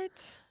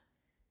 what?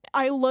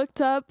 I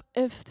looked up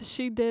if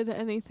she did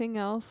anything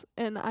else,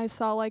 and I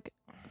saw like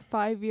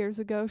 5 years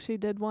ago she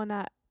did one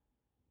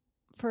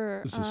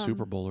for It's a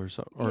Super Bowl or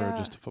something, or yeah,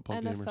 just a football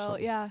NFL, game or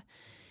something. yeah.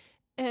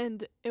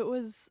 And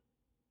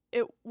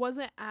it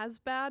wasn't as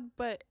bad,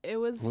 but it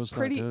was, Was not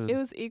pretty. good. It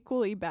was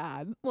equally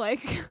bad.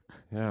 Like,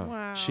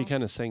 Yeah. She Wow.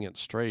 kind of sang it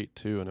straight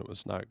too, and it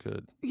was not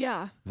good.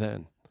 yeah.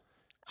 Then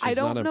I She's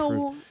not don't improved.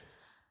 know.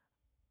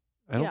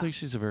 I don't Yeah. think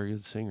she's a very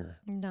good singer.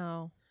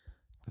 No.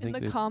 I In think the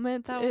they-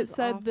 comments, That it was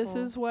said, "This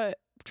awful. is what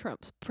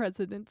Trump's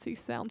presidency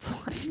sounds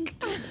like."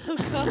 Oh,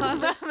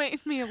 God. That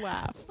made me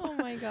laugh. Oh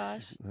my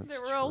gosh. that's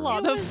There were a true.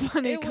 lot of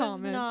funny it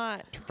comments. was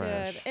not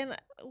Trash. good. And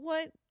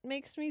what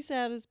makes me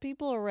sad is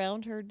people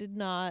around her did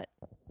not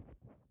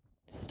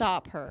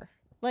stop her.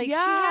 Like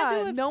yeah, she had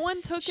to have no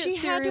one took she it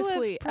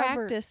seriously had to have ever.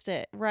 practiced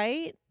it,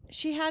 right?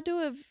 She had to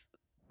have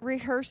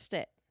rehearsed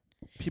it.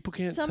 People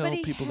can't Somebody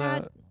tell people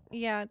had- that.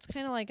 Yeah, it's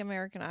kind of like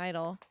American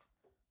Idol.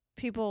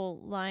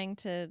 People lying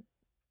to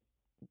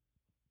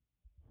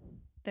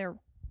their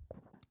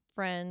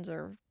friends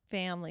or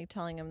family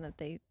telling them that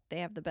they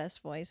have the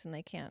best voice and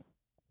they can't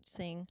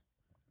sing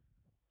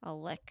a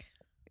lick.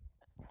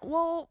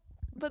 Well,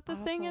 but It's the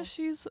thing awful. is,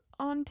 she's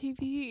on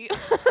TV.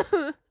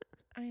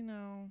 I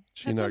know.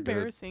 She That's not good.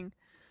 embarrassing.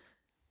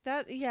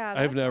 I've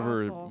That's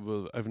never,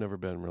 awful. I've never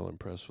been real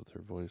impressed with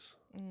her voice.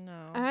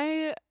 No.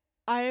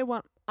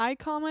 I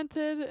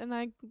commented and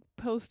I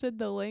posted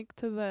the link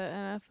to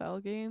the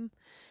NFL game,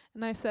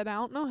 and I said I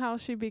don't know how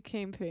she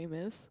became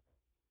famous.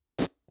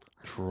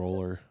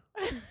 Troller,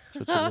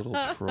 such a little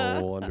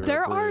troll under.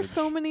 There a are bridge.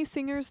 so many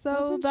singers though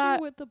Wasn't she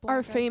that with the Black are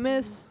Eyed Peas?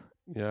 famous.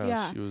 Yeah,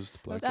 yeah. she was the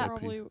Black That's Eyed Peas.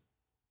 probably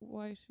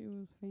why she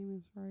was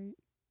famous, right?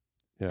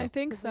 Yeah. I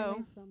think 'Cause they so.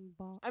 made some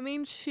bop. I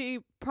mean, she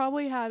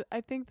probably had. I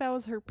think that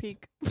was her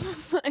peak.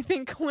 I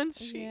think once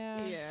she.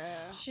 Yeah.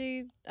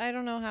 I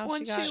don't know how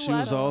Once she got. she She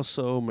was left-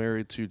 also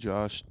married to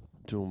Josh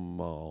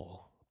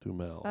Duhamel.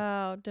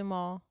 Oh,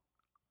 Dumal.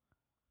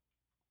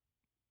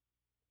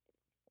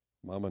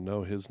 Mama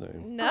know his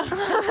name.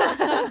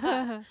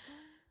 No.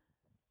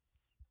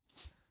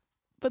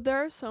 But there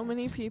are so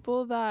many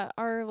people that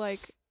are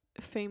like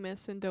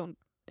famous and don't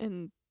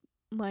and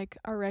like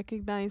are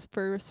recognized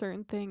for a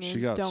certain thing She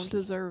and got don't sl-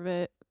 deserve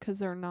it 'cause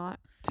they're not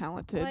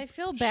talented. Well, I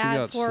feel She bad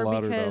got for her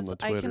slaughtered on because the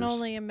I can Twitters.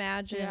 only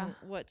imagine Yeah.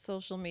 what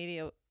social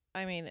media.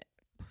 I mean,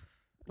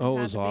 Oh, it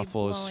had was to be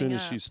awful. As soon blowing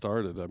as she up.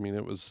 started, I mean,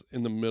 it was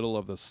in the middle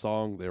of the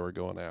song they were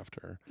going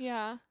after her.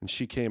 Yeah. And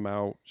she came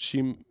out.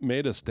 She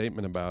made a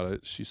statement about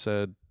it. She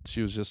said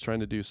she was just trying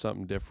to do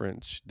something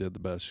different. She did the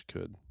best she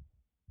could.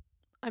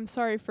 I'm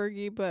sorry,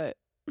 Fergie, but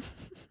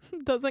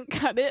doesn't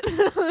cut it.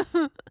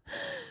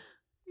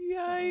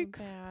 Yikes.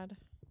 bad.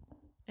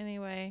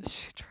 Anyway,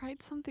 She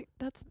tried something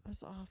that's it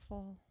was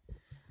awful.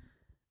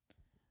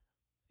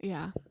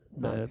 not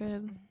Bad.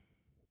 good.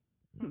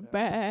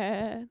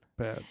 Bad.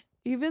 Bad.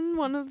 Even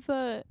one of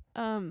the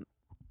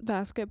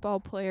basketball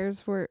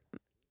players were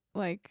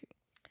like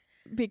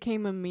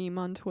became a meme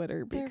on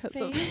Twitter Their because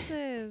of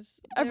faces.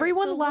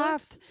 Everyone the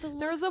laughed. The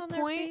There was looks a on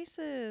their point-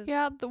 faces.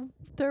 yeah,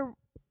 there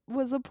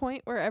was a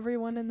point where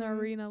everyone in the Mhm.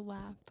 arena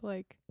laughed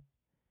like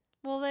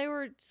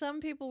Well, some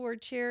people were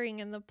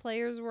cheering and the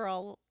players were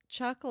all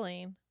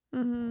chuckling.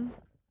 mhm.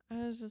 I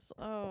was just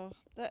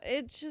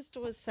it just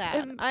was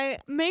sad.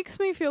 And makes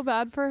me feel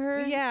bad for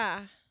her.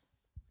 Yeah.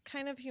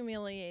 Kind of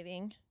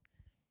humiliating.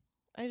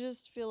 I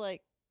just feel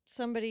like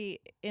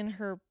somebody in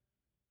her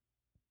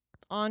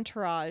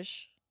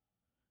entourage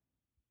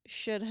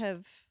should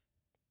have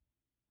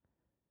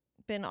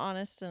been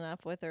honest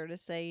enough with her to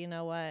say, you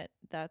know what,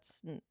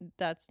 that's not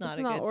It's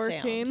a not good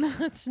working.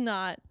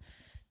 sound.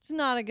 It's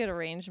not a good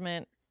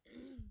arrangement.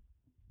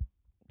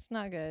 It's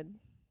not good.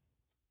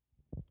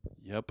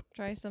 Yep.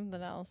 Try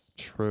something else.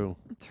 True.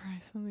 Try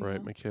something Right,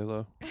 else.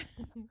 Michaela?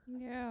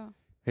 Yeah.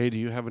 Hey, do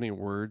you have any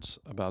words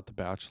about The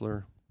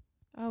Bachelor?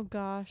 Oh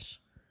gosh.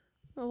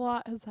 A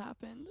lot has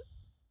happened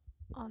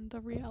on the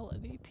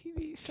reality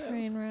TV shows.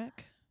 Train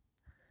wreck.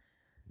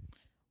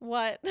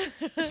 What?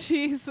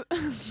 She's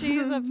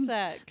She's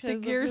upset because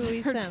of gears who he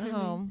are sent turning.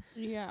 home.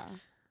 Yeah.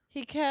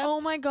 He kept.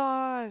 Oh my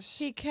gosh.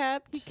 He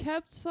kept He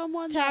kept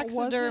someone that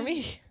wasn't.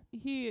 taxidermy.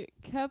 He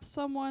kept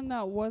someone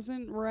that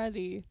wasn't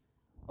ready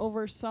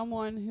over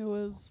someone who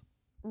was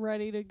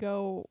ready to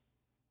go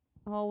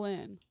all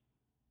in.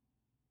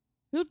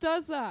 Who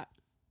does that?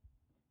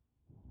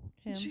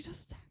 Him. She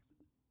just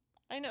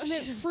I know. and she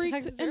it just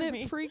freaked texted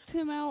me.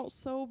 him out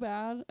so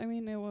bad. I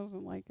mean, it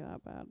wasn't like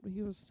that bad, but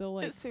he was still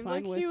like it seemed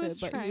fine like with he was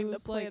it. But trying he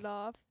was to play like, it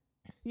off.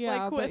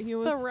 yeah, like but with he the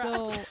was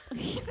rats.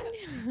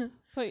 still.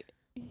 But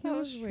he That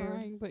was was weird.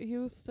 trying, but he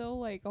was still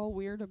like all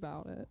weird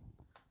about it.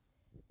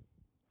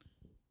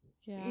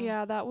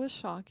 Yeah, that was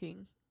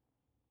shocking.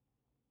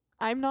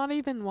 I'm not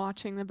even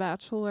watching The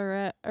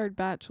Bachelorette or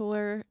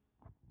Bachelor,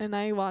 and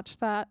I watched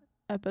that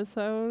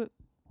episode,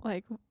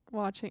 like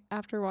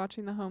after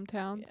watching the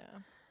hometowns. Yeah.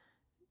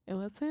 It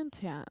was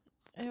intense.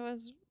 It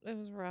was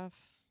rough.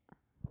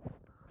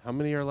 How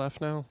many are left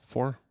now?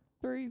 4?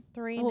 3.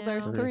 3 Well, now.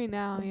 there's 3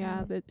 now. Yeah,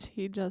 Mhm. that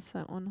he just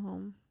sent one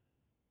home.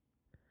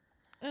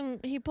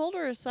 And he pulled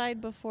her aside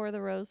before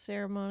the rose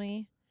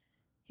ceremony.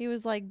 He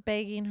was like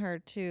begging her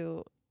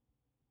to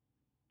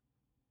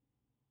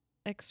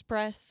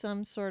express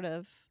some sort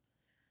of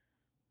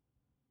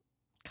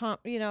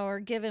or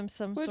give him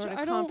some Which sort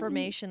I of don't-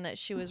 confirmation that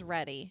she was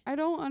ready. I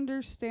don't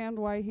understand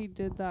why he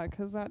did that,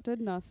 'cause that did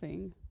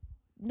nothing.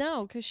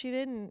 No, because she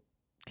didn't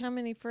come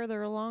any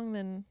further along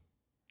than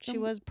she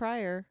Um, was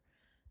prior.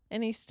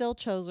 And he still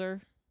chose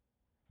her.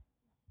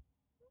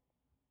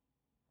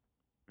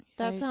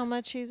 That's how Yikes.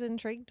 much he's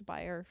intrigued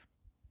by her.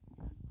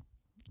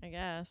 I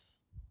guess.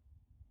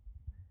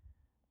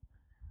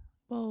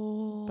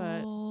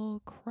 Bull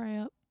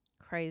crap.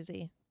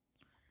 Crazy.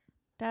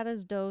 Dad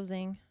is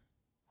dozing.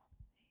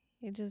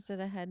 He just did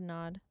a head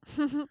nod.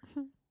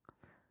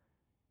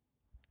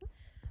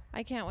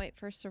 I can't wait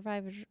for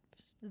Survivor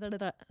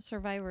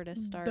to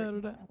start.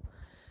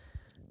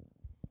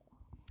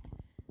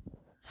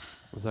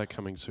 Was that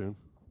coming soon?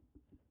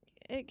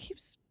 It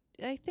keeps,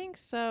 I think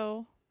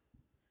so.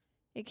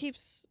 It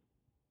keeps,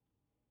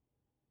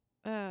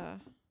 I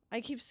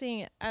keep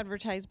seeing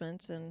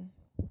advertisements and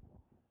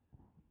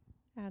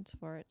ads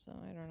for it, so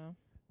I don't know.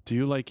 Do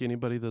you like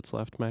anybody that's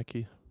left,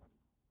 Mackie?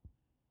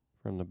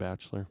 From The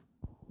Bachelor?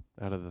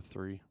 Out of the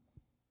 3?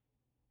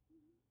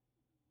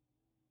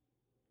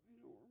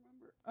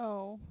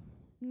 Oh,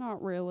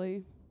 not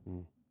really.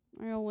 Mm.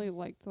 I only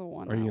liked the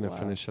one. Are you that going to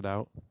left. finish it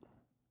out?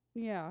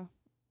 Yeah.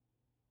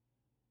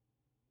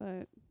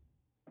 But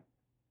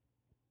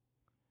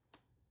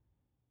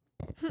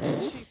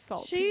She's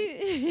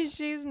salty.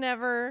 She's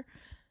never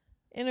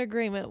in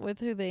agreement with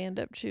who they end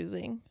up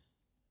choosing.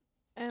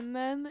 And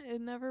then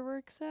it never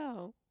works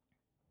out.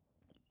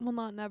 Well,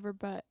 not never,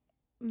 but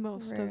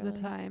most of the Rarely.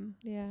 time.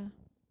 Yeah.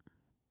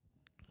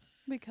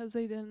 Because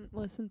they didn't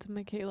listen to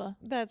Michaela.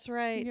 That's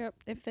right. yep.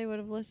 If they would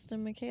have listened to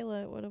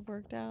Michaela, it would have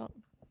worked out.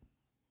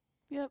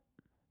 Yep.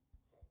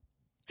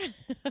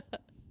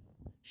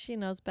 She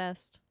knows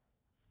best.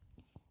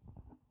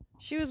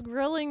 She was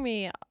grilling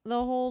me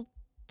the whole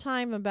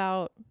time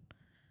about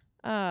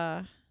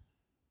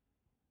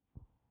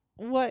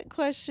what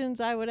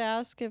questions I would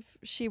ask if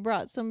she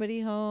brought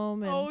somebody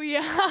home. And Oh,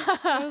 yeah.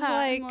 I was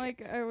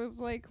I was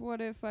like, what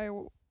if I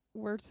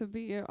were to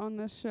be on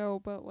this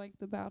show, but like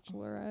The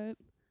Bachelorette?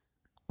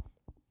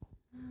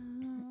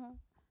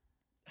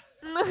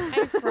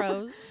 I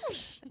froze.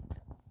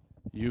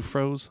 You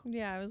froze?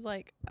 Yeah, I was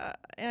like,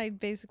 I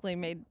basically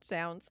made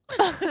sounds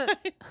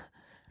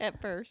at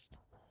first.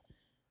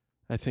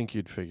 I think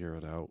you'd figure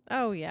it out.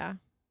 Oh, yeah.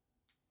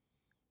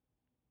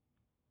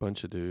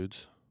 Bunch of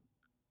dudes.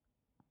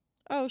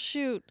 Oh,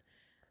 shoot.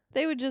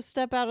 They would just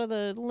step out of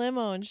the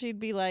limo and she'd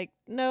be like,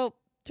 nope,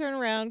 turn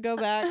around, go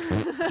back.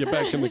 Get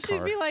back in the She'd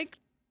car. be like,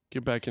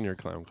 Get back in your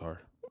clown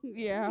car.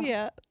 Yeah.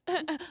 yeah.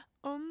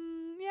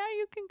 Yeah,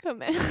 you can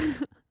come in.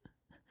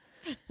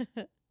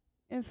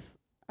 If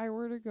I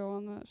were to go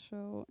on that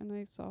show and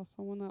I saw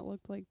someone that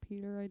looked like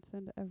Peter, I'd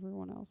send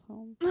everyone else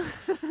home.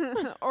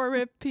 Or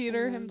if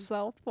Peter And then-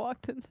 himself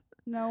walked in.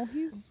 No,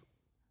 he's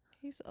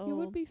He's old. he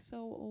would be so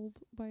old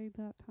by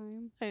that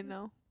time. I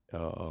know.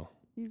 Uh-oh.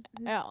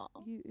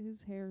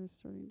 His hair is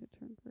starting to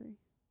turn gray.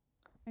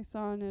 I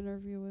saw an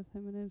interview with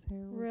him and his hair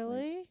was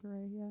Really? like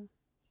gray. Yeah.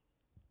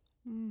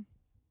 Mm.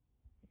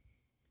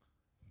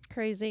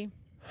 Crazy.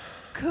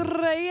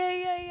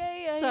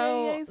 Crazy.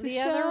 So the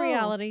other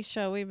reality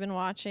show we've been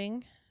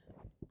watching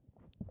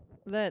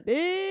That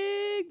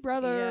Big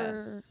Brother.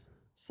 Yes.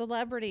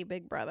 Celebrity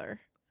Big Brother.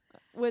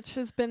 which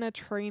has been a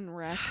train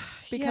wreck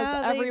because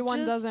Yeah, they everyone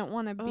just- doesn't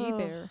want to be ugh.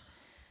 there.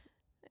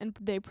 And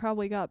they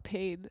probably got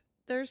paid.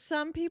 There's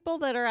some people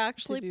that are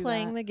actually do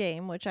playing that. the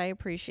game, which I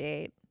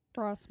appreciate.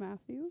 Ross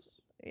Matthews.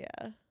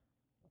 Yeah.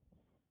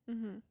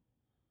 Mm-hmm.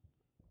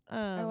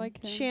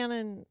 like him.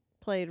 Shannon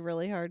played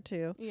really hard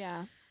too.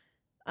 Yeah.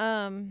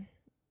 Um,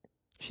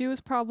 She was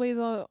probably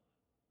the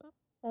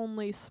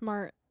only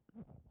smart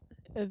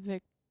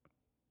evictee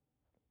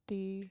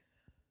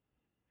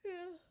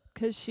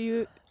because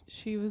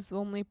she was the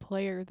only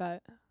player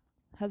that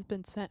has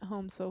been sent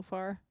home so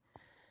far.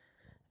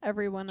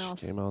 Everyone She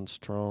else came on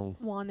strong.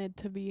 wanted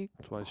to be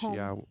That's why home. she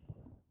out.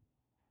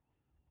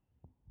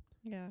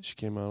 yeah. She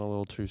came out a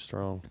little too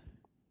strong.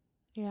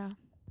 Yeah.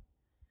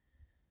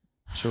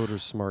 Showed her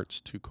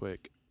smarts too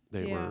quick.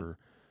 They Yeah. were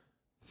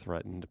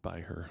threatened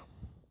by her.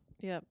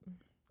 Yep.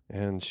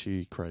 And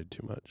she cried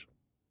too much.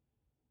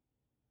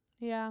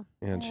 Yeah.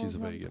 And All she's a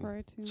of them vegan.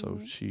 cry too So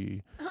much.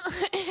 she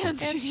and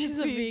she's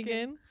a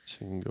vegan.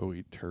 can go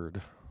eat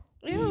turd.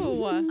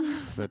 Ew.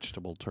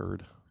 Vegetable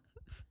turd.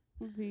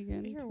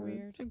 Vegan. You're turds.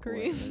 weird. A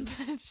green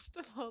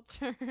vegetable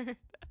turd.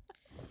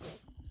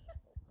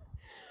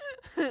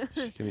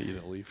 She can eat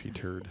a leafy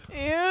turd.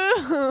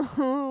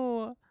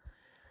 Ew.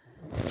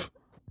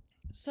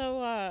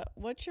 So,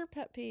 what's your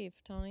pet peeve,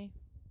 Tony?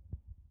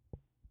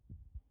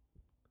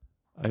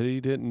 I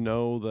didn't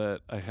know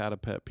that I had a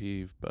pet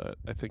peeve, but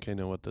I think I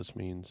know what this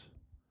means.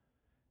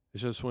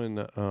 It's just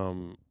when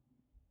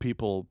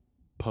people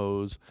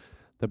pose.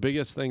 The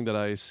biggest thing that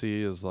I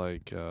see is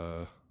like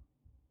a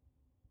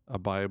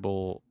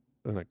Bible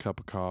and a cup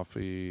of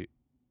coffee.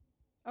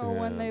 Oh,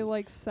 when they And-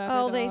 like set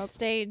Oh, it they up.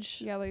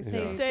 stage. Yeah, they Yeah.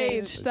 stage.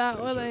 Stage. They That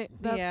stage what it.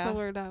 that's Yeah. the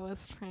word I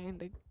was trying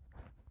to.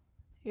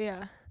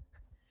 Yeah.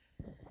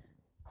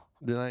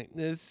 Be like,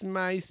 this is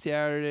my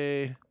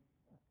Saturday.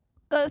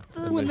 That's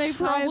the And When they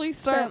start probably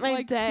start spent my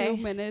like day. 2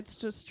 minutes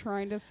just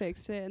trying to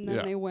fix it, and then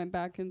Yeah. they went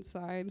back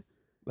inside.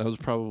 That was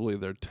probably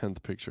their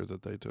 10th picture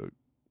that they took.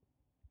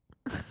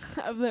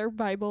 of their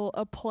Bible,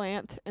 a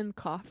plant, and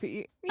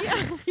coffee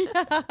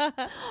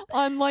Yeah.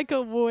 on like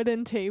a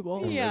wooden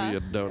table. And Yeah.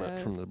 maybe a donut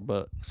from Yes. their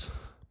butts.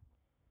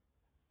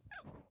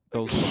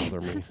 Those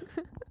bother me.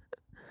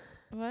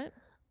 What?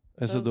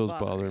 I said Those those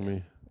bother bother you.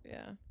 me.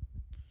 Yeah.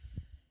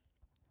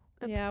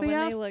 It's Yeah, the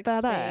when they look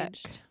aesthetic.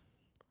 staged.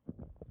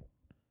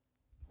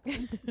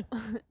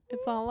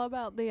 It's all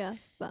about the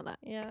aesthetic.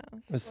 Yeah.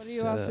 What do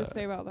you have to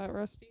say about that,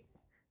 Rusty?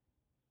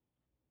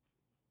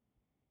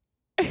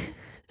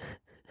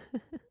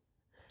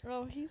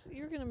 Oh,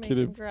 you're gonna make Get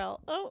him him. growl.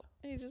 Oh,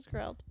 he just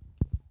growled.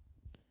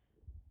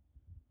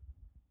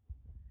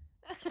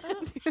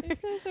 Oh, you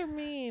guys are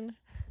mean.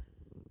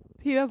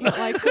 He doesn't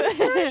like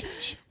it.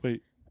 Shh,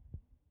 wait.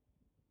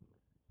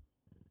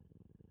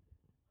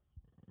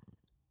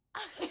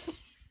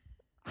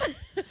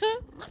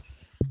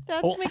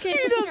 That's Oh. making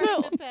He me trying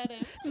doesn't- to pet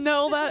him.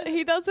 No, that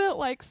he doesn't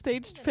like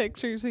staged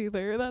pictures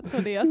either. That's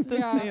what he has to say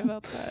Yeah.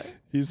 about that.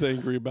 He's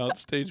angry about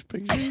stage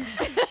pictures.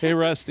 Hey,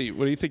 Rusty,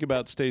 what do you think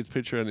about stage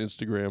picture on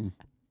Instagram?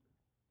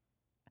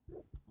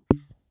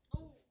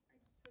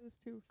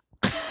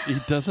 He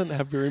doesn't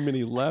have very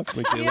many left,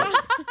 Michaela.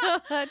 Yeah,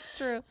 that's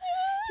true.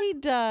 He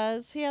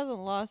does. He hasn't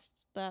lost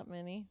that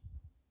many.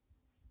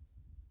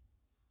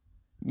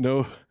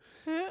 No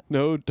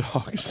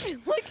dogs.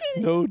 Look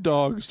at No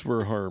dogs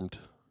were harmed.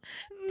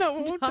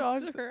 No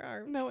dogs. her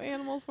arm. No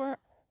animals were.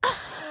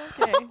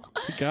 Okay.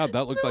 God,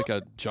 that looked like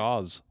a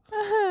Jaws.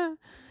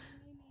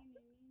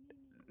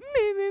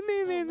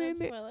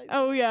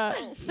 Oh yeah.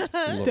 love it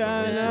when he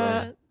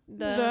Da-da.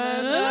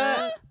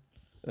 Da-da.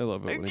 I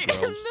love it when he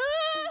growls.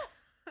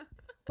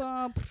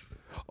 Bump.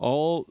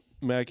 All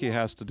Mackie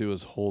has to do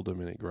is hold him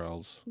and he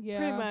growls. Yeah.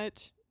 Pretty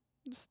much.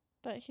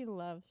 But he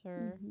loves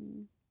her.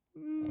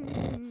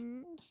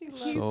 Mhm. She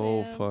loves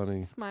So him.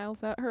 funny.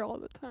 Smiles at her all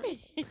the time.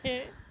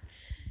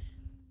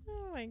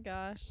 Oh my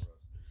gosh.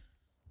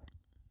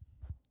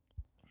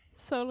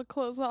 So to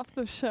close off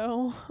the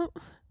show,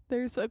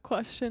 there's a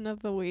question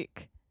of the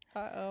week.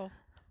 Uh-oh.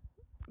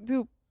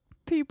 Do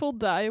people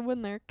die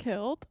when they're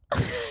killed?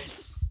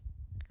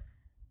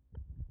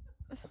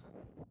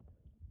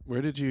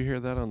 Where did you hear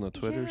that on the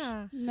Twitters?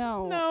 Yeah.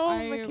 No, No,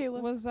 I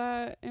Michaela. was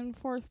in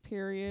 4th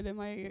period in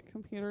my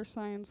computer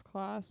science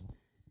class,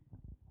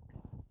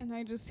 and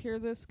I just hear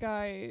this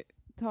guy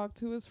talk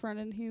to his friend,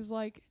 and he's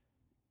like,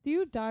 "Do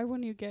you die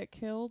when you get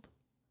killed?"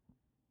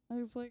 I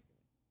was like,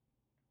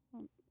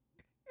 "Come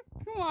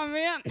on,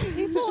 man."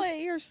 People at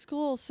your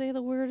school say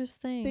the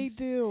weirdest things. They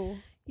do.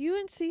 You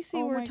and Cece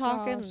Oh were my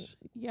talking gosh.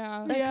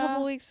 Yeah. a Yeah.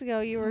 couple weeks ago.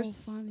 You were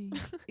So funny.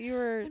 you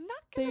were I'm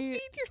not gonna They-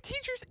 feed your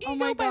teacher's Oh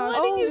my by gosh,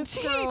 letting you this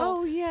cheat. girl-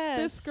 Oh yes.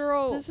 This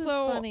girl, This is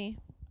so- funny.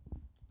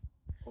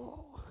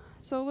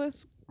 So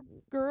this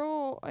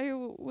girl,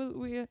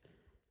 we.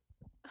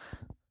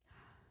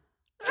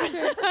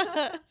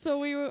 Okay. So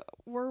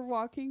were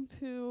walking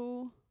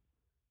to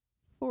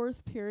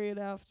 4th period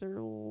after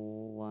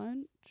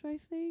lunch, I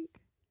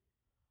think.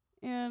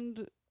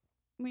 And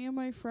me and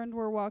my friend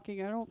were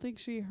walking. I don't think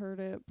she heard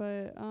it,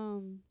 but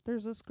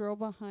there's this girl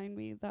behind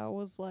me that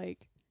was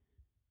like,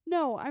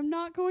 "No, I'm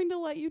not going to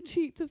let you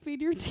cheat to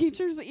feed your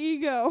teacher's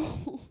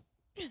ego."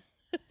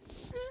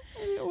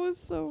 And it was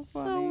so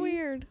funny. So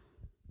weird.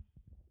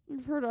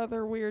 I've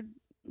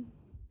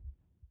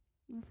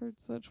heard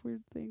such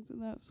weird things in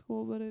that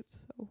school, but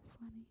it's so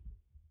funny.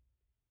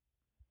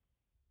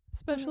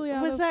 Especially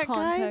out Was of that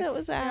context. guy that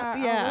was out?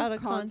 Out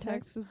of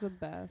context is the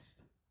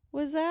best.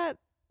 Was that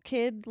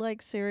kid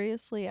like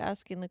seriously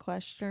asking the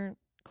question,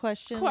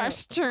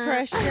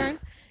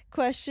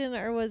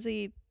 or was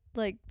he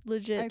like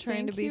legit I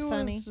trying to think be he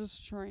funny? was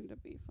just trying to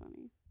be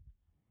funny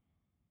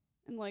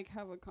and like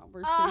have a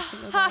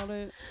conversation about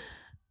it.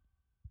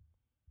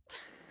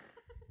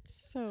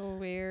 So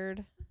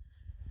weird.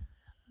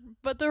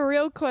 But the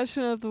real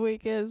question of the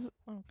week is,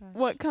 Okay.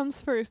 what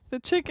comes first, the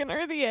chicken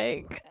or the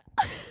egg?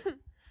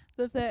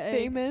 the egg.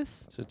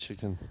 famous, It's a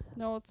chicken.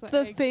 No, it's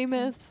the egg.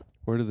 famous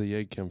Where did the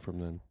egg come from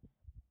then?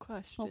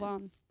 question. Hold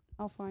on,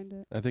 I'll find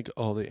it. I think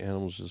all the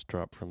animals just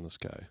dropped from the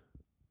sky.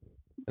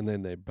 And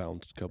then they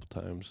bounced a couple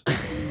times.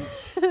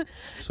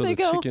 So They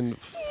the go, chicken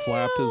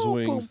flapped his "Meow,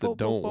 wings boom, that boom,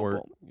 don't boom,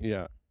 work. boom."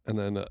 Yeah. And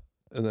then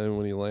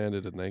when he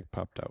landed, an egg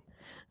popped out.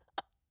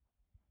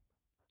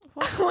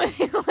 When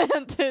he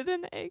landed,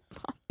 an egg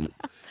popped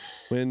out.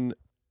 When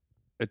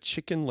a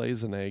chicken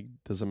lays an egg,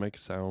 does it make a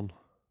sound?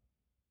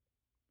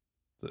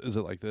 Is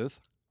it like this?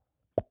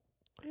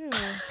 Ew.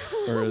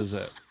 Or is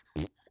it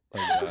like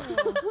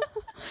that?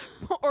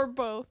 Or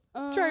both.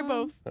 Try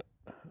both.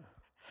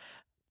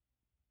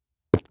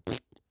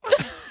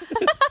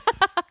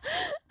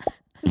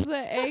 'Cause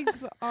the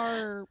eggs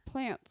are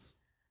plants.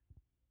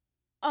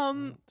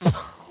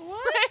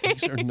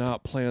 These are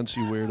not plants,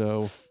 you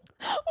weirdo.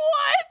 What?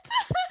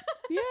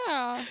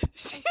 Yeah,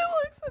 She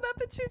looks it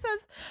up and she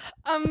says,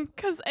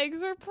 'cause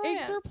eggs are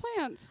plants. eggs are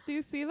plants. Do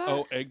you see that?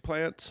 Oh,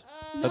 eggplants?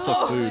 no, That's a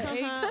food. the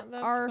eggs That's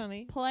are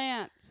funny.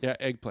 plants. Yeah,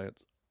 eggplants.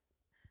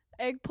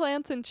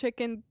 Eggplants and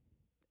chicken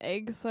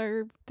eggs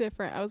are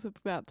different. I was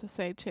about to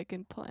say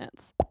chicken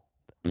plants.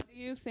 What do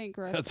you think,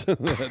 Russ?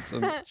 That's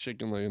a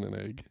chicken laying an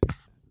egg.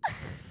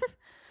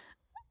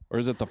 Or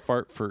is it the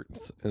fart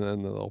and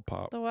then they'll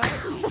pop? The what?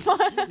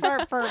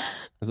 Fart, fart.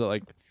 Is it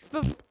like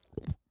The-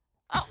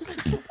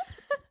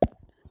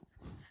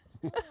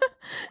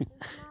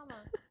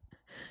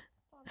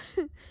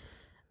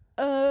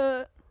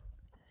 Oh.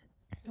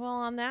 Well,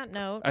 on that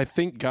note, I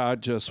think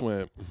God just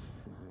went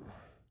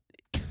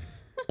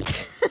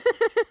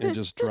and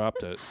just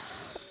dropped it,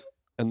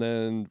 and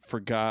then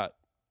forgot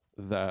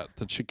that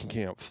the chicken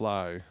can't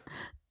fly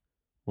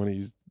when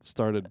he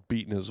started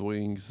beating his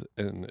wings,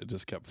 and it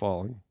just kept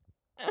falling.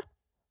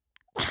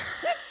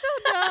 so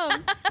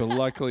dumb. But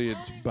luckily,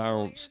 it's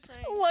bounced,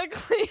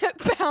 Luckily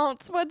it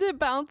bounced. What did it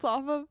bounce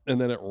off of? and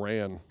then it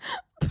ran,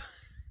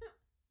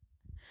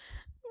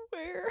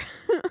 Where?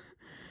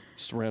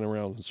 just ran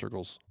around in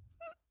circles.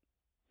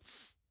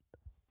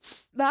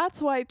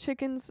 That's why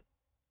chickens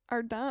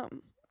are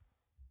dumb.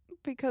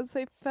 Because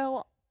they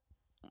fell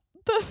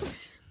the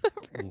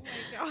Mm.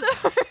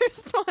 the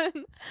first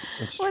one.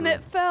 That's When true.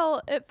 it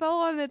fell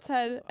on its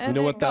head and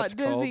know it what got that's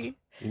called? dizzy.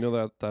 You know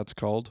what that's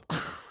called?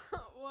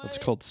 What? It's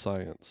called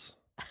science.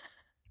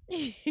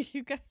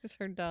 You guys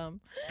are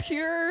dumb.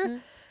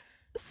 Pure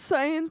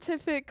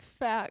scientific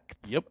fact.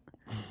 Yep.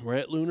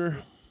 Right,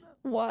 Lunar?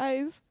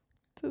 Wise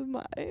to the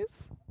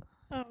mice.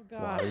 Oh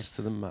gosh, Wise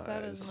to the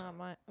that is mice. not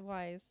my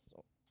wise.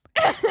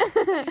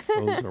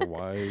 Those are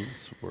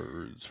wise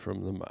words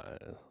from the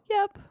mice.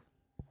 Yep.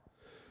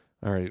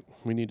 All right,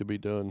 we need to be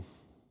done.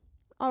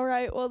 All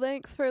right. Well,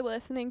 thanks for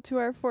listening to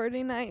our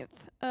 49th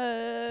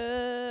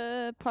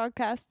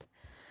podcast.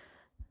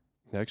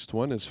 Next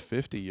one is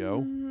 50,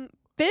 yo.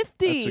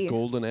 50. That's a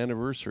golden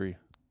anniversary.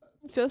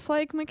 Just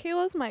like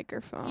Michaela's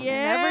microphone.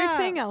 Yeah. And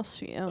everything else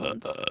she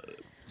owns.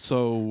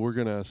 So we're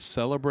going to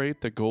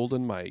celebrate the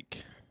golden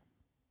mic.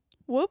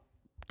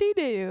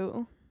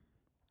 Whoop-de-doo.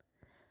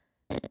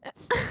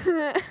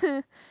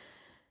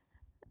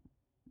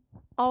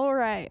 All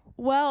right.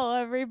 Well,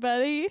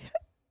 everybody.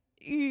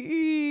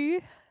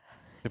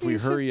 If we You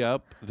should- hurry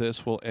up,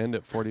 this will end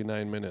at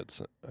 49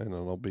 minutes, and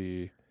it'll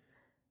be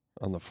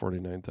on the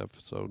 49th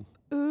episode.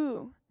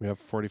 Ooh. We have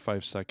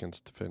 45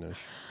 seconds to finish.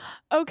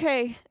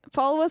 Okay.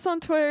 Follow us on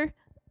Twitter.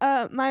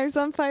 Myers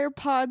on Fire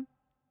Pod.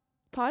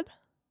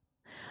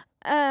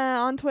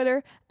 On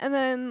Twitter, and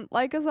then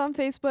like us on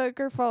Facebook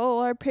or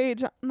follow our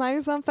page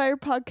Myers on Fire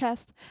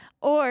Podcast,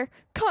 or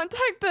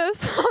contact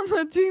us on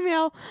the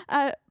Gmail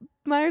at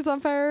Myers on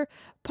Fire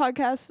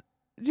Podcast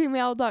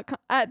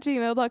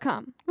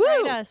gmail.com. Woo!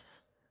 Write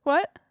us.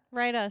 What?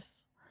 Write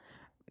us.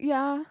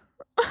 Yeah.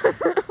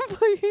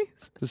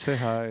 Please. Just say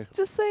hi.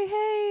 Just say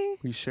hey.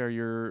 We share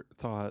your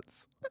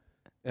thoughts.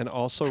 And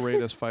also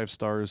rate us 5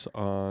 stars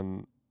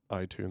on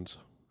iTunes.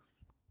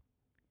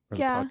 Or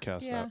Yeah. the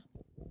podcast Yeah. app.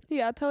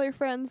 Yeah, tell your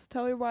friends,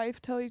 tell your wife,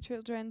 tell your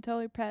children, tell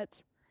your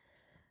pets.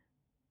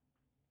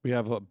 We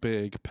have a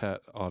big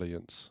pet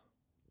audience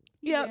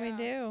Yep. Yeah. We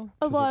do.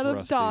 A 'Cause lot of of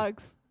Rusty.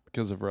 dogs.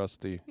 because of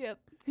Rusty. Yep.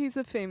 He's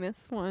a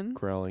famous one.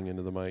 Growling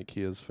into the mic.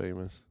 He is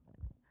famous.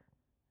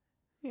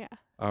 Yeah.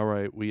 All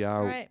right, we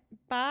out. All right.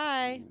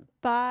 Bye.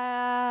 Bye.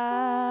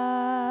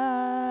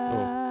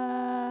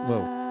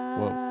 Whoa.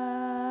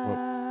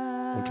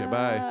 Okay,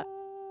 bye.